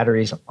rechargeable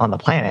batteries on the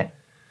planet,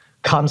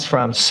 comes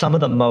from some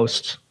of the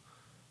most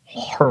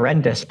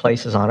horrendous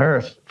places on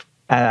Earth,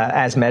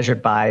 as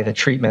measured by the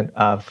treatment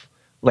of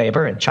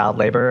labor and child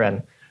labor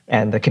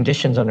and the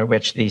conditions under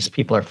which these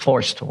people are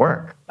forced to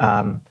work.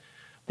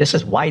 This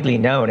is widely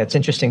known. It's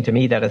interesting to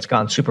me that it's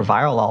gone super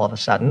viral all of a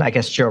sudden. I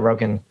guess Joe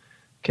Rogan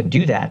can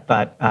do that,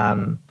 but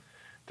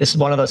this is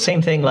one of those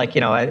same thing, like,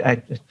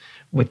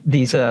 with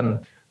these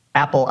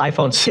Apple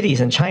iPhone cities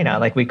in China,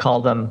 like we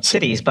call them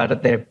cities,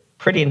 but they're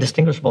pretty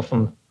indistinguishable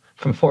from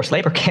forced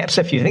labor camps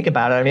if you think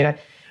about it. I mean,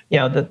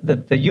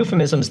 the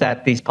euphemisms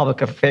that these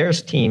public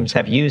affairs teams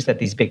have used at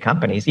these big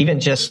companies,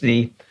 even just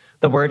the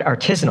word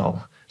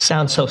artisanal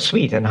sounds so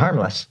sweet and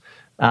harmless,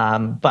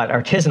 but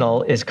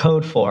artisanal is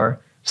code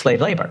for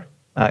slave labor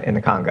in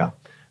the Congo,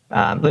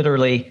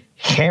 literally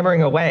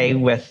hammering away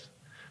with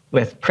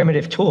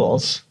primitive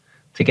tools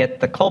to get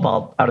the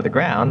cobalt out of the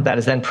ground that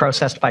is then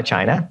processed by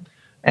China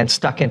and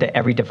stuck into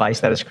every device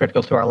that is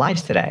critical to our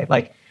lives today.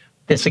 Like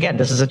this, again,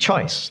 this is a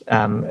choice.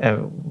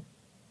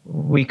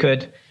 We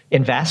could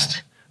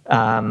invest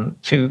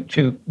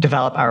to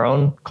develop our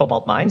own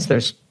cobalt mines.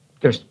 There's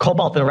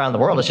cobalt around the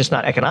world. It's just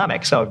not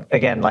economic. So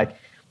again, like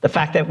the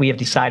fact that we have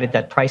decided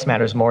that price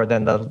matters more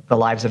than the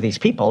lives of these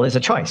people is a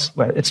choice.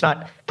 It's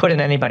not put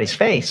in anybody's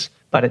face,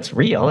 but it's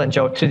real. And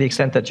to the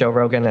extent that Joe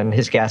Rogan and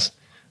his guests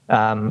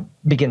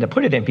begin to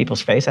put it in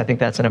people's face, I think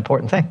that's an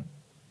important thing.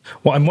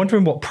 Well, I'm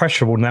wondering what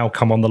pressure will now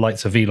come on the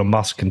likes of Elon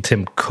Musk and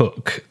Tim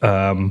Cook.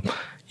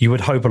 You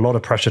would hope a lot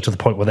of pressure to the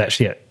point where they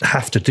actually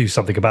have to do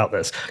something about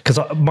this. Because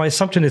my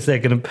assumption is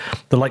the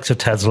likes of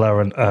Tesla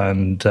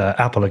and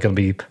Apple are going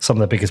to be some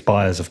of the biggest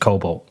buyers of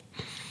cobalt.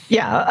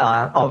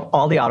 Yeah,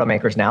 all the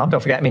automakers now.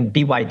 Don't forget, I mean,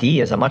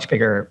 BYD is a much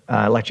bigger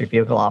electric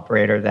vehicle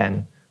operator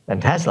than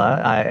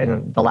Tesla.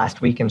 In the last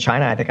week in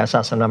China, I think I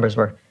saw some numbers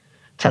where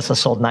Tesla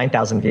sold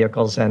 9,000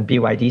 vehicles and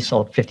BYD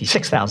sold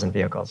 56,000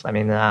 vehicles. I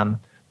mean,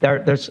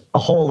 there's a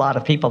whole lot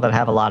of people that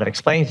have a lot of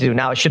explaining to do.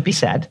 Now, it should be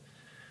said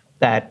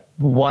that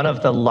one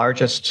of the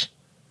largest,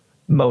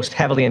 most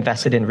heavily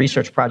invested in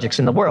research projects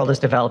in the world is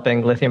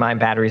developing lithium-ion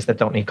batteries that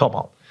don't need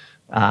cobalt.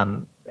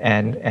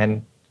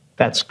 And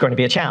that's going to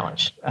be a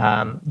challenge.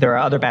 There are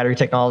other battery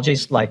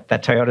technologies like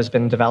that Toyota's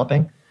been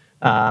developing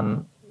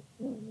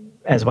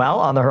as well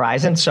on the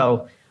horizon.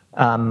 So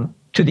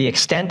to the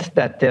extent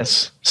that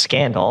this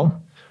scandal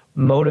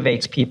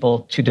motivates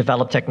people to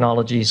develop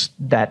technologies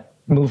that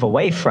move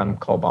away from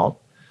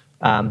cobalt,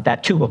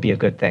 that too will be a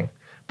good thing.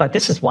 But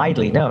this is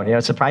widely known.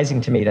 It's surprising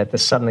to me that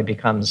this suddenly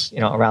becomes,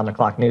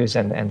 around-the-clock news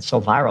and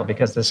so viral,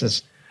 because this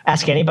is,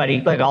 ask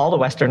anybody, like all the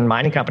Western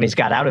mining companies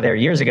got out of there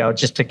years ago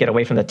just to get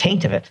away from the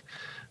taint of it,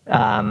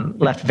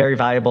 left very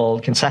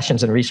valuable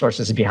concessions and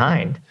resources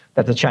behind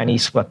that the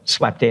Chinese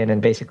swept in and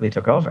basically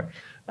took over.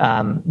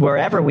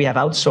 Wherever we have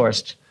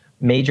outsourced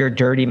major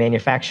dirty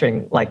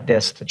manufacturing like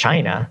this to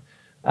China,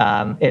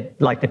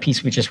 like the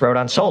piece we just wrote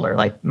on solar,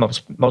 like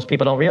most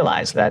people don't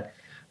realize that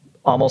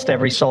almost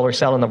every solar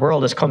cell in the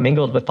world is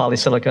commingled with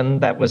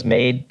polysilicon that was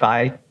made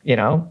by,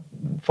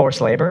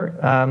 forced labor.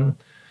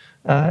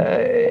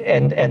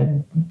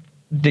 And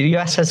the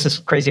U.S. has this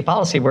crazy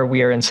policy where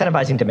we are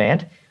incentivizing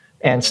demand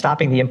and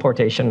stopping the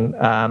importation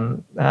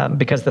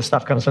because the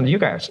stuff comes from the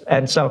Uyghurs.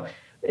 And so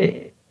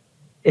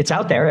it's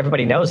out there,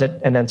 everybody knows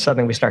it, and then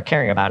suddenly we start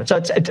caring about it. So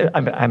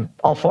I'm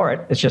all for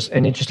it. It's just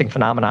an interesting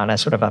phenomenon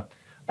as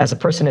as a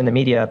person in the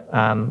media.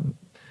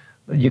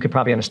 You could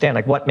probably understand,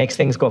 like, what makes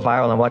things go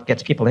viral and what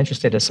gets people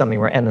interested is something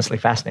we're endlessly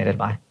fascinated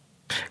by.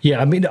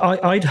 Yeah, I mean,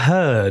 I'd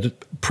heard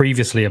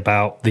previously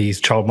about these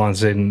child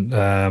mines in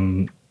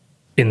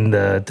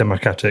the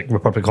Democratic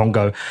Republic of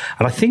Congo,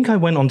 and I think I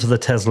went onto the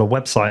Tesla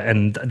website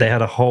and they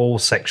had a whole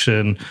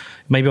section,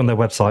 maybe on their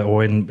website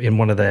or in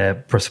one of their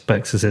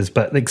prospectuses,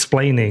 but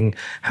explaining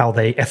how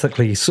they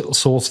ethically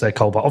source their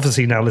cobalt.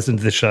 Obviously, now listening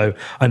to the show,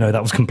 I know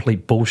that was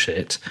complete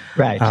bullshit.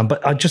 Right.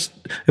 But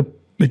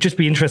it'd just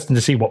be interesting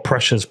to see what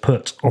pressure's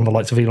put on the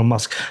likes of Elon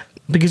Musk,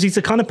 because he's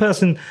the kind of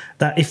person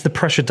that if the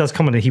pressure does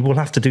come on it, he will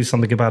have to do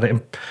something about it,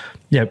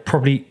 and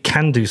probably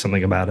can do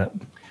something about it.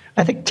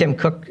 I think Tim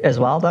Cook as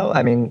well, though.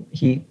 I mean,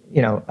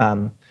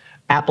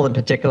 Apple in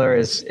particular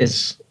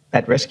is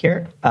at risk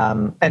here.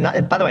 And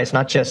by the way, it's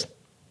not just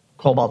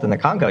cobalt in the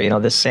Congo.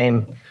 This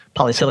same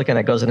polysilicon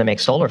that goes in to make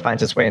solar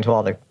finds its way into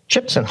all the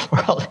chips in the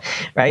world,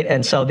 right?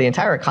 And so the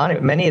entire economy,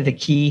 many of the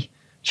key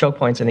choke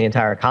points in the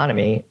entire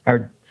economy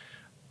are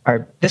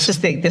this is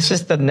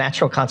the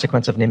natural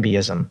consequence of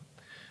NIMBYism.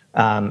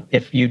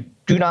 If you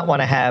do not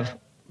want to have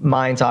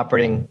mines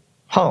operating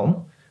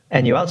home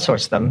and you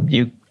outsource them,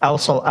 you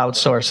also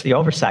outsource the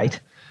oversight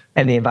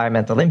and the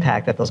environmental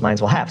impact that those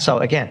mines will have. So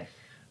again,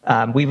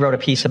 we wrote a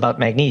piece about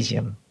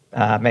magnesium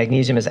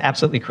Magnesium is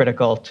absolutely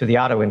critical to the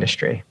auto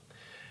industry.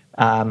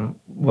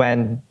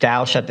 When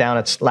Dow shut down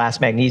its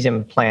last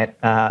magnesium plant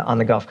on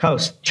the Gulf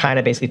Coast,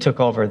 China basically took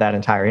over that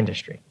entire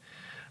industry.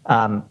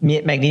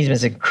 Magnesium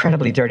is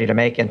incredibly dirty to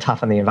make and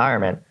tough on the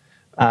environment.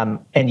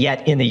 And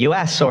yet in the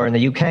US or in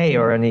the UK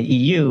or in the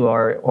EU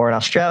or in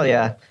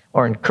Australia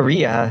or in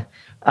Korea,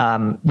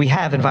 we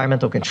have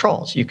environmental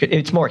controls.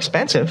 It's more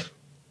expensive,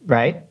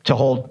 right, to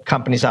hold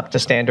companies up to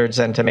standards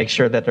and to make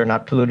sure that they're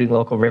not polluting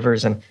local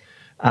rivers and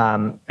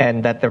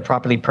that they're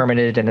properly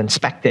permitted and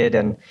inspected,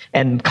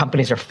 and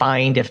companies are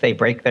fined if they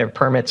break their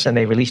permits and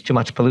they release too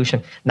much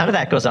pollution. None of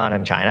that goes on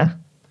in China.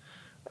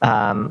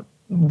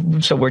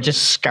 So we're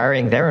just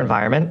scarring their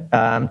environment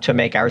to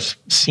make ours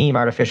seem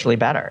artificially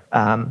better.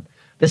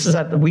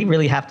 We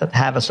really have to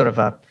have a sort of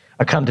a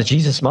come to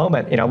Jesus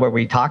moment, where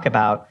we talk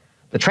about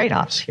the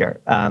trade-offs here.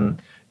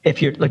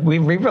 We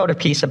rewrote a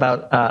piece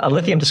about a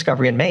lithium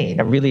discovery in Maine,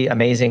 a really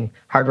amazing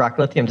hard rock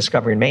lithium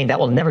discovery in Maine that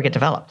will never get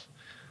developed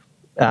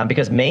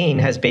because Maine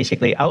has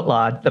basically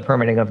outlawed the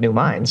permitting of new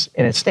mines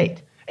in its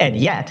state. And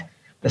yet,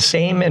 the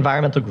same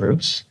environmental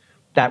groups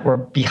that were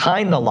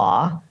behind the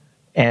law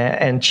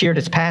and cheered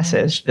its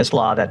passage, this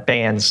law that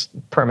bans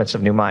permits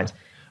of new mines,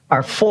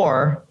 are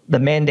for the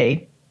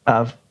mandate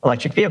of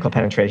electric vehicle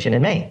penetration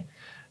in Maine.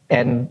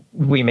 And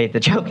we made the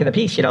joke in the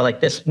piece,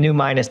 this new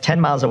mine is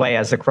 10 miles away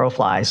as the crow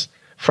flies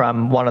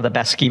from one of the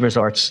best ski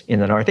resorts in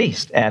the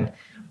Northeast. And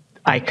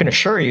I can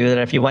assure you that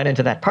if you went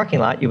into that parking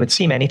lot, you would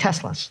see many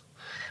Teslas.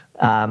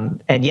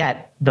 And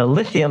yet the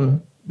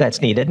lithium that's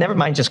needed, never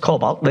mind just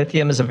cobalt,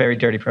 lithium is a very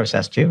dirty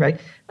process too, right?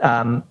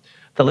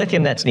 The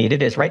lithium that's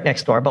needed is right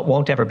next door, but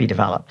won't ever be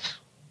developed.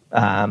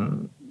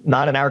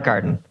 Not in our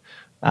garden,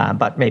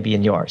 but maybe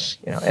in yours.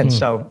 And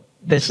so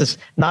this is,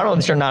 not only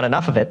is there not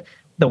enough of it,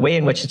 the way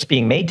in which it's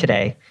being made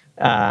today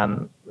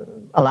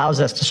allows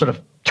us to sort of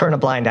turn a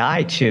blind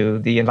eye to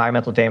the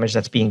environmental damage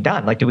that's being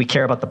done. Like, do we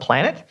care about the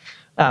planet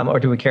or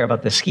do we care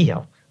about the ski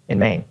hill in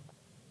Maine?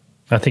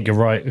 I think you're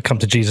right. A come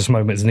to Jesus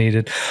moment is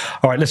needed.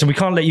 All right, listen, we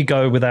can't let you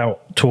go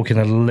without talking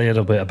a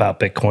little bit about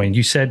Bitcoin.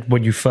 You said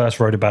when you first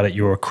wrote about it,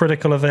 you were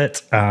critical of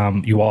it.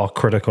 You are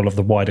critical of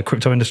the wider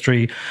crypto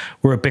industry.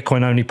 We're a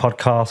Bitcoin-only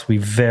podcast. We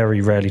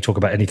very rarely talk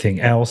about anything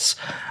else.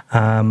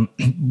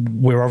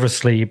 We're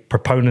obviously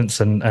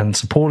proponents and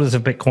supporters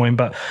of Bitcoin,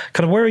 but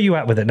kind of where are you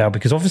at with it now?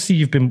 Because obviously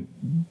you've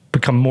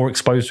become more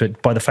exposed to it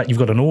by the fact you've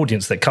got an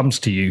audience that comes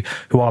to you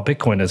who are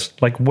Bitcoiners.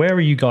 Like, where are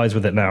you guys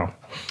with it now?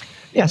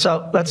 Yeah,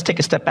 so let's take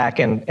a step back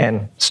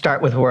and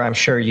start with where I'm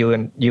sure you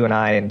and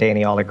I and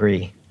Danny all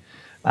agree,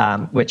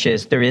 which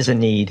is there is a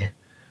need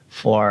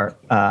for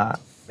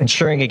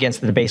ensuring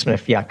against the debasement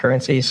of fiat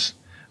currencies.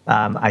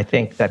 I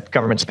think that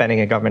government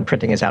spending and government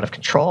printing is out of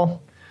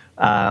control.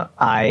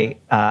 I'm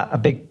a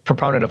big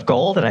proponent of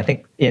gold, and I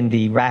think in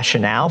the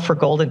rationale for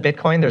gold and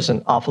Bitcoin, there's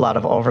an awful lot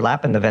of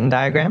overlap in the Venn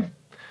diagram.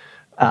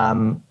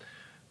 And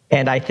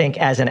I think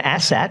as an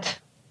asset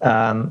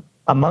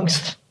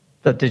amongst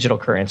the digital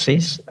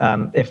currencies,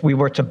 if we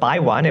were to buy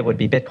one, it would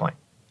be Bitcoin.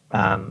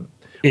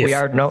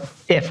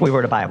 If we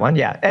were to buy one,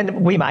 yeah,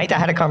 and we might. I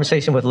had a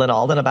conversation with Lyn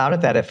Alden about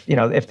it. That if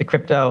the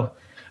crypto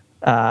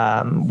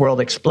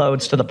world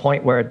explodes to the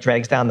point where it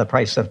drags down the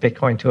price of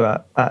Bitcoin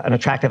to an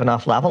attractive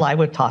enough level, I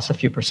would toss a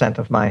few percent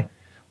of my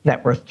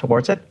net worth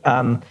towards it.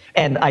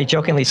 And I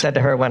jokingly said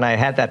to her when I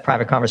had that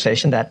private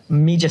conversation that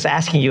me just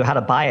asking you how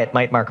to buy it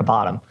might mark a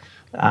bottom.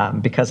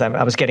 Because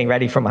I was getting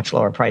ready for much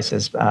lower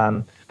prices.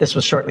 This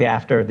was shortly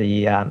after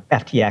the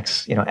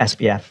FTX,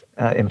 SBF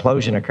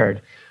implosion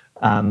occurred.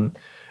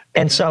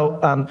 And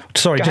so...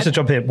 Sorry, just to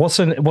jump in. What's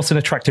an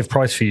attractive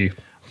price for you?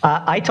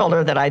 I told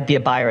her that I'd be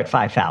a buyer at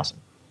 5,000.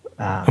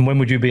 And when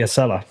would you be a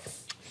seller?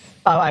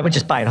 I would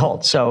just buy and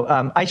hold.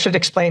 So I should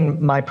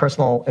explain my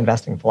personal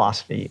investing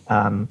philosophy.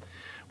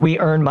 We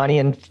earn money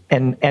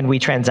and we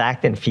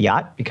transact in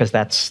fiat because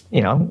that's,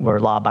 we're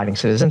law-abiding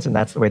citizens and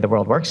that's the way the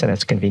world works and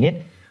it's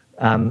convenient.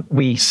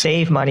 We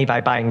save money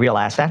by buying real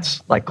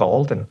assets like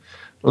gold and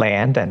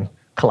land and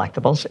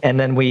collectibles, and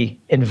then we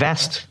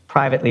invest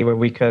privately where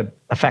we could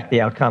affect the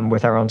outcome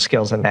with our own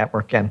skills and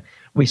network, and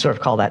we sort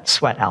of call that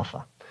sweat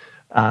alpha.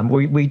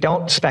 We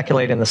don't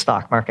speculate in the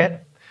stock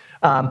market,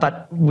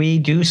 but we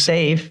do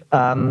save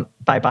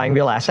by buying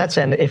real assets,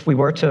 and if we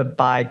were to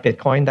buy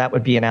Bitcoin, that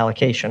would be an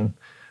allocation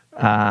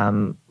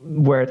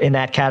where in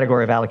that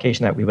category of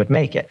allocation that we would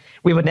make it.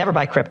 We would never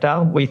buy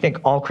crypto. We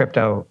think all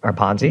crypto are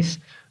Ponzi's.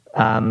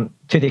 To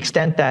the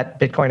extent that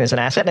Bitcoin is an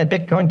asset, and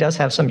Bitcoin does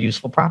have some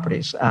useful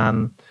properties.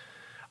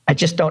 I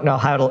just don't know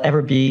how it'll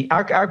ever be.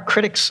 Our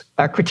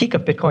critique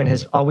of Bitcoin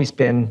has always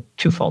been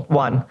twofold.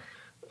 One,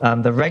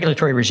 the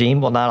regulatory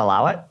regime will not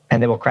allow it,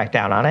 and they will crack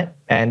down on it,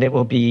 and it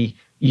will be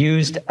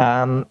used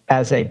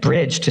as a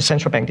bridge to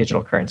central bank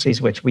digital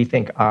currencies, which we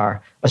think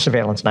are a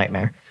surveillance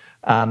nightmare.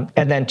 And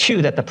then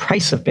two, that the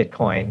price of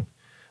Bitcoin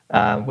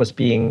was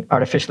being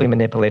artificially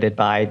manipulated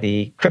by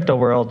the crypto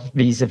world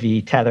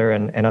vis-a-vis Tether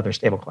and other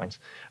stablecoins.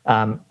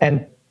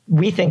 And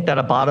we think that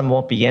a bottom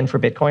won't be in for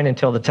Bitcoin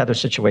until the Tether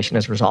situation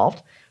is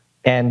resolved.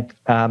 And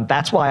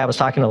that's why I was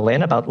talking to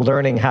Lyn about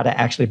learning how to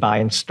actually buy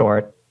and store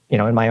it,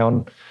 in my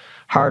own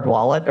hard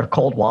wallet or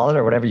cold wallet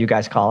or whatever you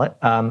guys call it.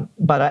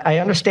 But I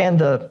understand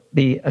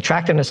the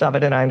attractiveness of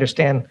it, and I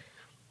understand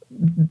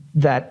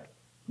that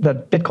the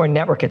Bitcoin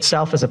network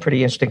itself is a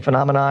pretty interesting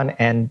phenomenon,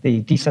 and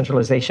the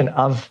decentralization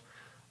of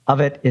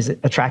it is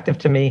attractive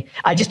to me.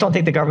 I just don't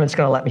think the government's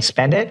going to let me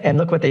spend it. And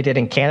look what they did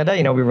in Canada.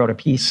 We wrote a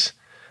piece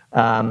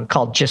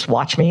called "Just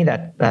Watch Me"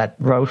 that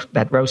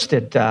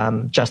roasted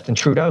Justin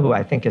Trudeau, who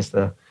I think is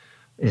the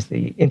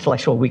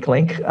intellectual weak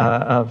link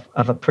of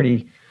a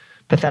pretty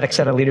pathetic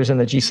set of leaders in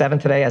the G7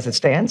 today as it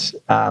stands.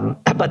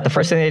 But the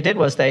first thing they did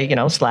was they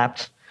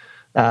slapped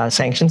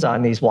sanctions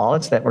on these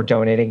wallets that were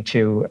donating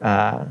to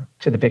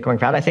the Bitcoin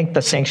crowd. I think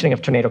the sanctioning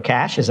of Tornado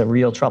Cash is a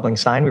real troubling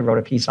sign. We wrote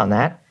a piece on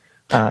that.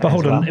 But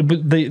hold on,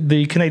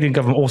 the Canadian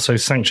government also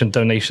sanctioned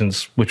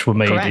donations which were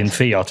made in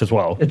fiat as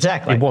well.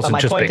 Exactly. It wasn't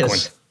just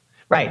Bitcoin.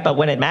 Right, but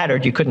when it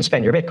mattered, you couldn't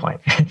spend your Bitcoin,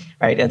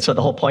 right? And so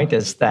the whole point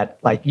is that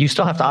you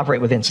still have to operate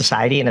within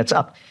society, and it's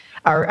up.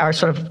 Our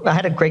sort of, I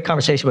had a great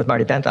conversation with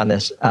Marty Bent on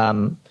this.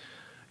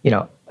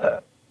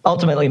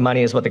 Ultimately,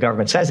 money is what the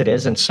government says it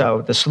is, and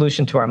so the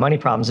solution to our money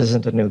problems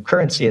isn't a new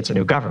currency; it's a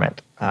new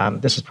government.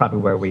 This is probably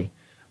where we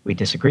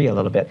disagree a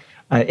little bit.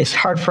 It's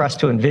hard for us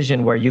to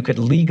envision where you could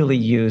legally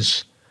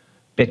use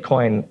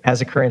Bitcoin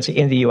as a currency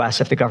in the U.S.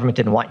 if the government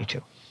didn't want you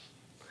to,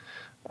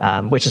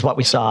 which is what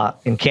we saw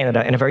in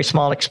Canada in a very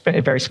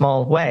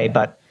small way.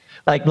 But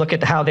look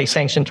at how they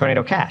sanctioned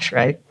Tornado Cash,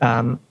 right?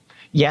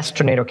 Yes,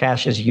 Tornado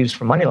Cash is used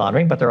for money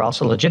laundering, but there are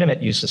also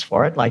legitimate uses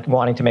for it, like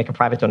wanting to make a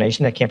private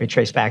donation that can't be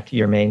traced back to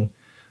your main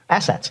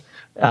assets.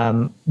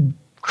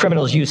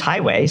 Criminals use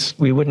highways.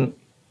 We wouldn't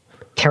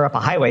tear up a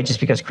highway just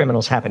because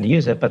criminals happen to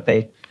use it, but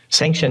they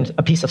sanctioned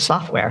a piece of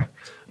software,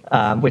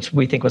 which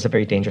we think was a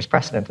very dangerous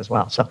precedent as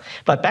well. So,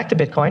 but back to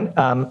Bitcoin.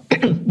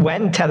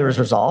 When Tether is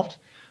resolved,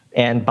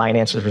 and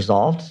Binance is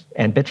resolved,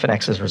 and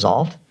Bitfinex is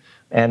resolved,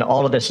 and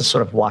all of this is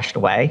sort of washed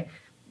away,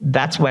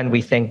 that's when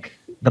we think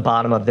the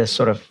bottom of this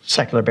sort of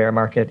secular bear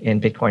market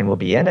in Bitcoin will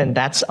be in. And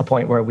that's a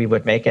point where we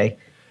would make a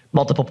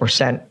multiple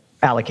percent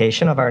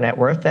allocation of our net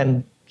worth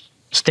and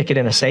stick it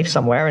in a safe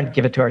somewhere and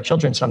give it to our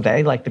children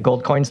someday, like the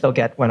gold coins they'll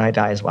get when I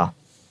die as well.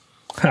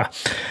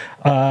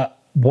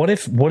 What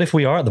if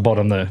we are at the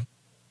bottom though,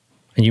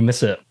 and you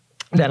miss it?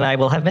 Then I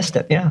will have missed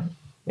it. Yeah.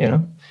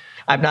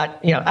 I'm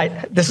not,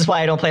 this is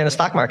why I don't play in the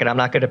stock market. I'm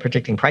not good at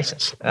predicting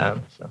prices.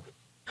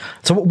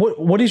 So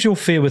what is your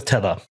fear with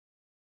Tether?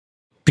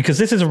 Because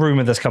this is a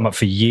rumor that's come up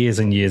for years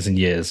and years and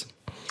years.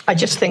 I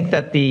just think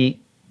that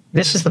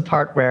this is the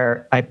part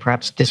where I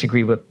perhaps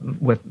disagree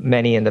with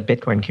many in the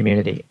Bitcoin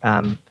community,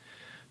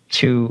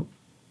 to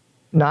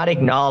not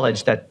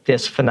acknowledge that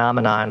this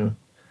phenomenon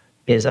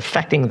is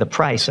affecting the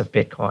price of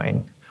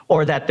Bitcoin,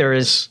 or that there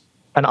is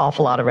an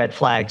awful lot of red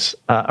flags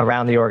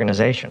around the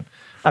organization.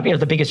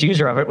 The biggest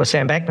user of it was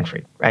Sam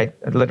Bankman-Fried, right?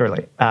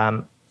 Literally.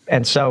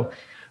 And so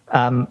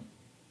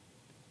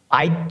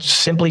I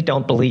simply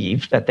don't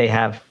believe that they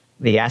have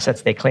the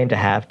assets they claim to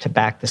have to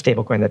back the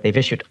stablecoin that they've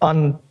issued,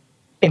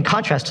 in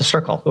contrast to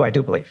Circle, who I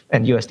do believe,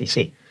 and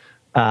USDC.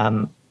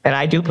 And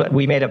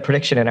we made a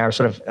prediction in our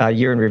sort of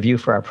year in review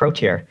for our Pro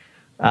tier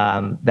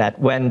that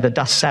when the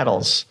dust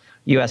settles,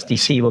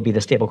 USDC will be the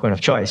stablecoin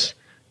of choice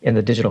in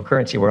the digital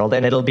currency world,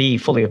 and it'll be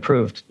fully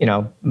approved,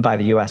 by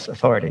the U.S.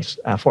 authorities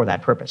for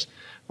that purpose.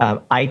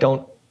 I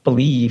don't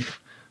believe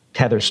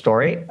Tether's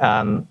story.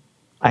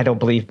 I don't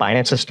believe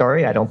Binance's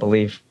story. I don't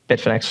believe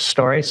Bitfinex's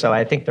story. So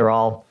I think they're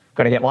all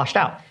going to get washed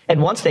out.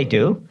 And once they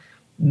do,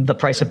 the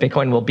price of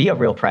Bitcoin will be a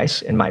real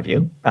price, in my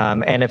view.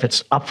 And if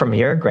it's up from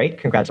here, great,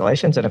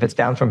 congratulations. And if it's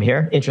down from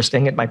here,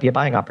 interesting, it might be a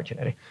buying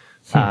opportunity.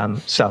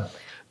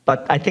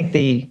 But I think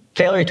the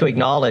failure to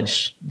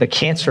acknowledge the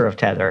cancer of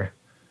Tether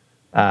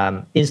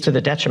is to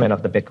the detriment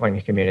of the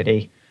Bitcoin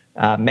community.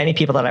 Many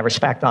people that I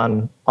respect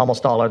on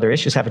almost all other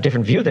issues have a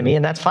different view than me,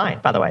 and that's fine.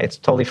 By the way, it's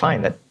totally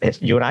fine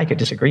that you and I could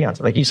disagree on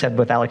something. Like you said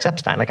with Alex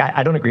Epstein,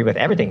 I don't agree with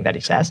everything that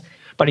he says,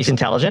 but he's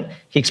intelligent,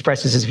 he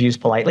expresses his views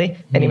politely,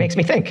 and he makes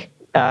me think.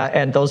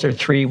 And those are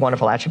three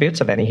wonderful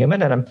attributes of any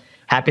human, and I'm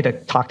happy to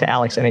talk to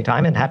Alex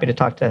anytime and happy to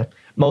talk to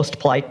most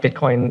polite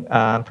Bitcoin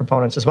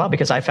proponents as well,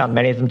 because I found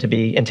many of them to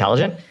be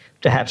intelligent,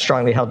 to have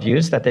strongly held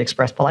views that they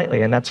express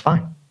politely, and that's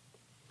fine.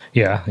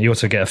 Yeah, you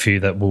also get a few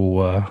that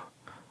will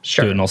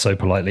do it not so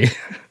politely.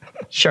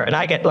 Sure, and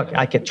I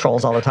get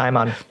trolls all the time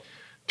on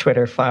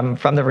Twitter from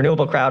the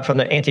renewable crowd, from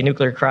the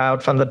anti-nuclear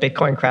crowd, from the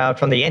Bitcoin crowd,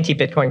 from the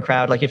anti-Bitcoin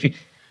crowd. Like if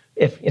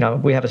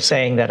we have a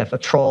saying that if a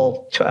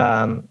troll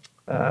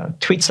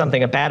tweets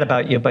something bad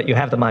about you, but you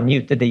have them on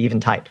mute, did they even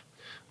type?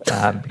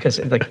 Because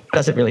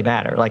does it really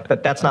matter?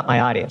 But that's not my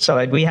audience.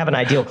 So we have an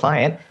ideal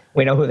client.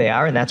 We know who they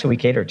are, and that's who we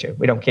cater to.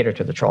 We don't cater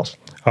to the trolls.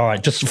 All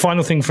right, just a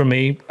final thing from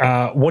me.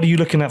 What are you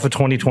looking at for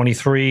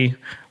 2023?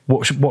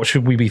 What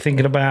should we be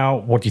thinking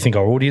about? What do you think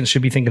our audience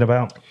should be thinking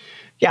about?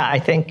 Yeah, I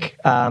think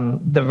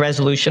the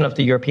resolution of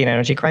the European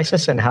energy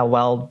crisis and how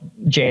well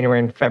January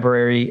and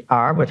February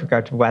are with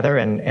regard to weather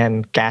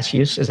and gas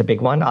use is a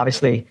big one.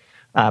 Obviously,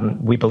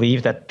 we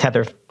believe that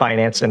Tether,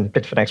 Binance, and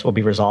Bitfinex will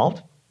be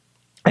resolved.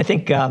 I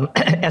think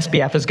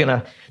SBF is going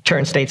to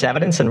turn state's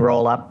evidence and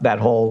roll up that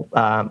whole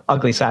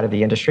ugly side of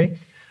the industry.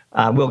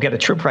 we'll get a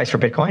true price for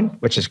Bitcoin,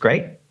 which is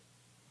great.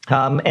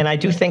 And I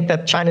do think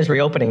that China's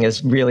reopening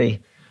is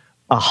really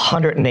a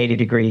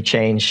 180-degree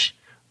change,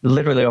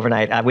 literally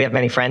overnight. We have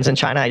many friends in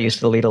China. I used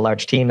to lead a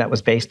large team that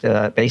was based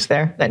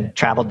there and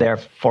traveled there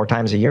 4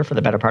 times a year for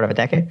the better part of a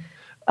decade.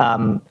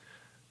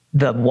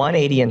 The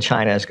 180 in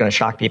China is going to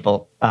shock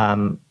people.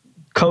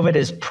 COVID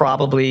is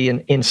probably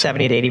in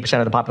 70 to 80%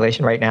 of the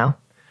population right now.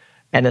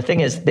 And the thing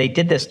is, they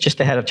did this just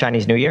ahead of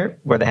Chinese New Year,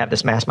 where they have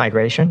this mass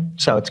migration.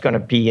 So it's going to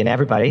be in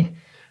everybody.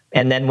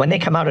 And then when they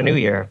come out of New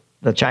Year,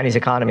 the Chinese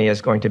economy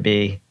is going to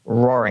be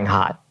roaring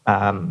hot.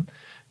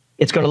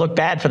 It's going to look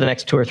bad for the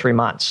next 2 or 3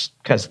 months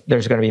because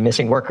there's going to be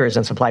missing workers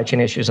and supply chain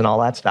issues and all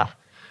that stuff.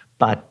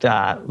 But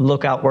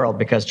look out, world,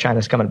 because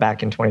China's coming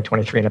back in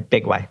 2023 in a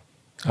big way.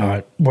 All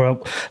right.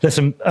 Well,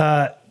 listen,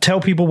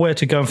 tell people where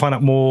to go and find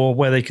out more,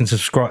 where they can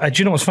subscribe. Do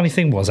you know what's funny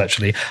thing was,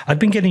 actually? I'd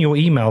been getting your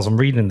emails and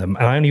reading them,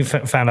 and I only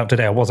found out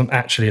today I wasn't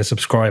actually a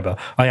subscriber.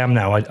 I am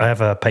now. I have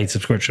a paid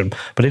subscription,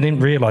 but I didn't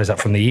realize that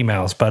from the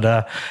emails.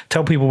 But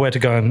tell people where to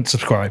go and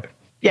subscribe.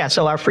 Yeah,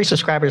 so our free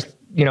subscribers,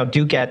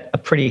 do get a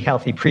pretty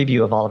healthy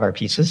preview of all of our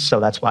pieces. So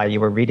that's why you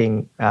were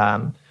reading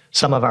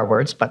some of our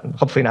words, but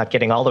hopefully not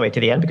getting all the way to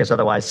the end, because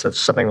otherwise there's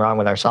something wrong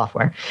with our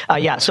software.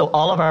 So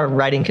all of our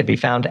writing can be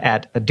found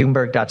at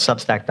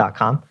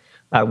doomberg.substack.com.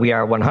 We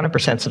are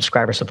 100%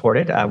 subscriber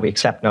supported. We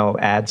accept no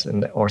ads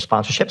or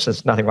sponsorships.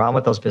 There's nothing wrong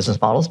with those business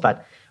models,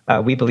 but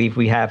we believe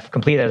we have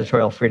complete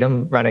editorial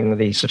freedom running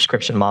the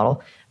subscription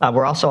model.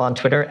 We're also on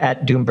Twitter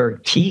at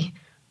DoombergT.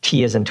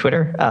 T is in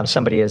Twitter.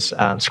 Somebody is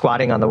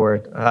squatting on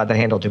the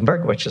handle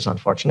Doomberg, which is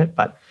unfortunate,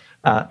 but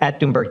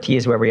at DoombergT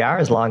is where we are,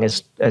 as long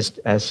as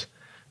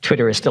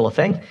Twitter is still a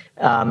thing.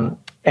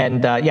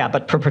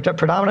 But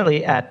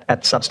predominantly at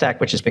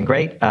Substack, which has been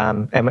great.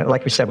 And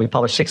like we said, we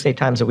publish 6 to 8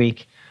 times a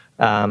week.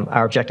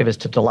 Our objective is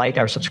to delight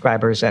our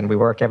subscribers, and we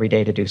work every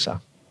day to do so.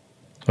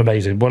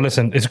 Amazing. Well,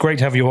 listen, it's great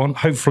to have you on.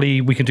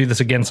 Hopefully we can do this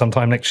again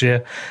sometime next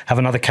year, have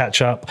another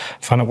catch up,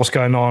 find out what's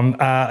going on.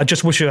 I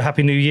just wish you a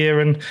happy new year,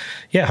 and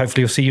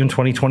hopefully we'll see you in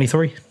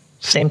 2023.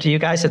 Same to you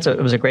guys. It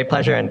was a great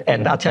pleasure.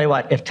 And I'll tell you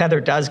what, if Tether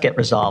does get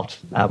resolved,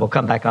 we'll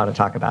come back on and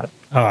talk about it.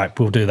 All right,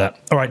 we'll do that.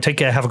 All right, take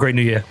care. Have a great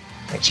new year.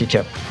 Thanks, you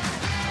too.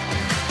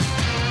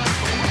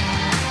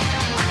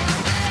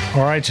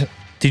 All right.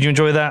 Did you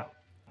enjoy that?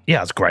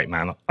 Yeah, it's great,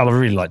 man. I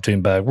really like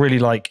Doomberg. Really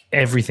like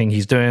everything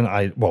he's doing.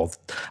 I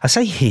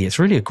say he. It's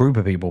really a group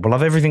of people, but I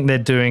love everything they're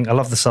doing. I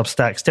love the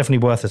Substack. It's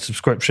definitely worth a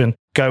subscription.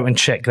 Go and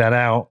check that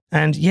out.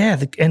 And the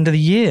end of the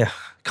year.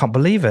 Can't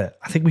believe it.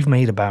 I think we've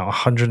made about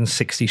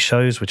 160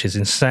 shows, which is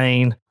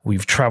insane.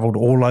 We've traveled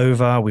all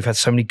over. We've had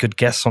so many good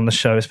guests on the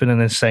show. It's been an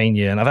insane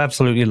year, and I've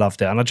absolutely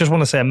loved it. And I just want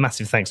to say a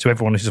massive thanks to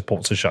everyone who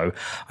supports the show.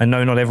 I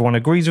know not everyone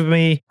agrees with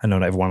me. I know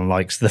not everyone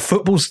likes the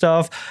football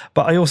stuff,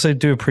 but I also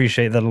do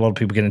appreciate that a lot of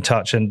people get in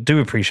touch and do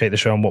appreciate the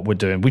show and what we're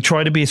doing. We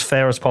try to be as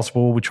fair as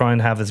possible. We try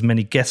and have as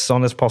many guests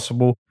on as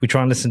possible. We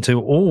try and listen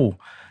to all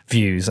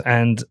views.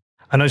 And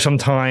I know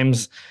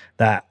sometimes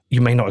that you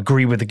may not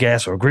agree with the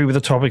guests or agree with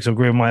the topics or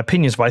agree with my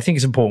opinions, but I think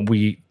it's important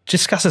we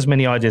discuss as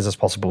many ideas as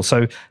possible.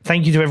 So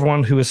thank you to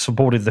everyone who has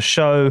supported the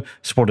show,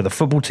 supported the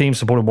football team,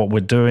 supported what we're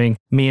doing.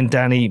 Me and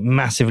Danny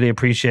massively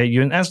appreciate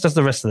you, and as does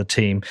the rest of the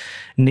team.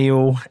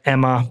 Neil,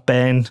 Emma,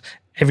 Ben,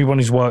 everyone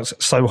who's worked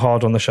so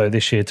hard on the show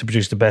this year to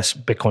produce the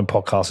best Bitcoin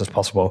podcast as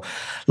possible.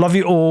 Love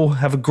you all.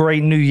 Have a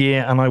great new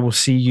year, and I will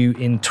see you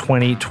in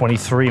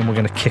 2023, and we're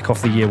going to kick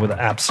off the year with an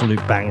absolute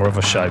banger of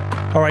a show.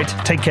 All right,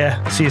 take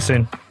care. See you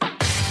soon.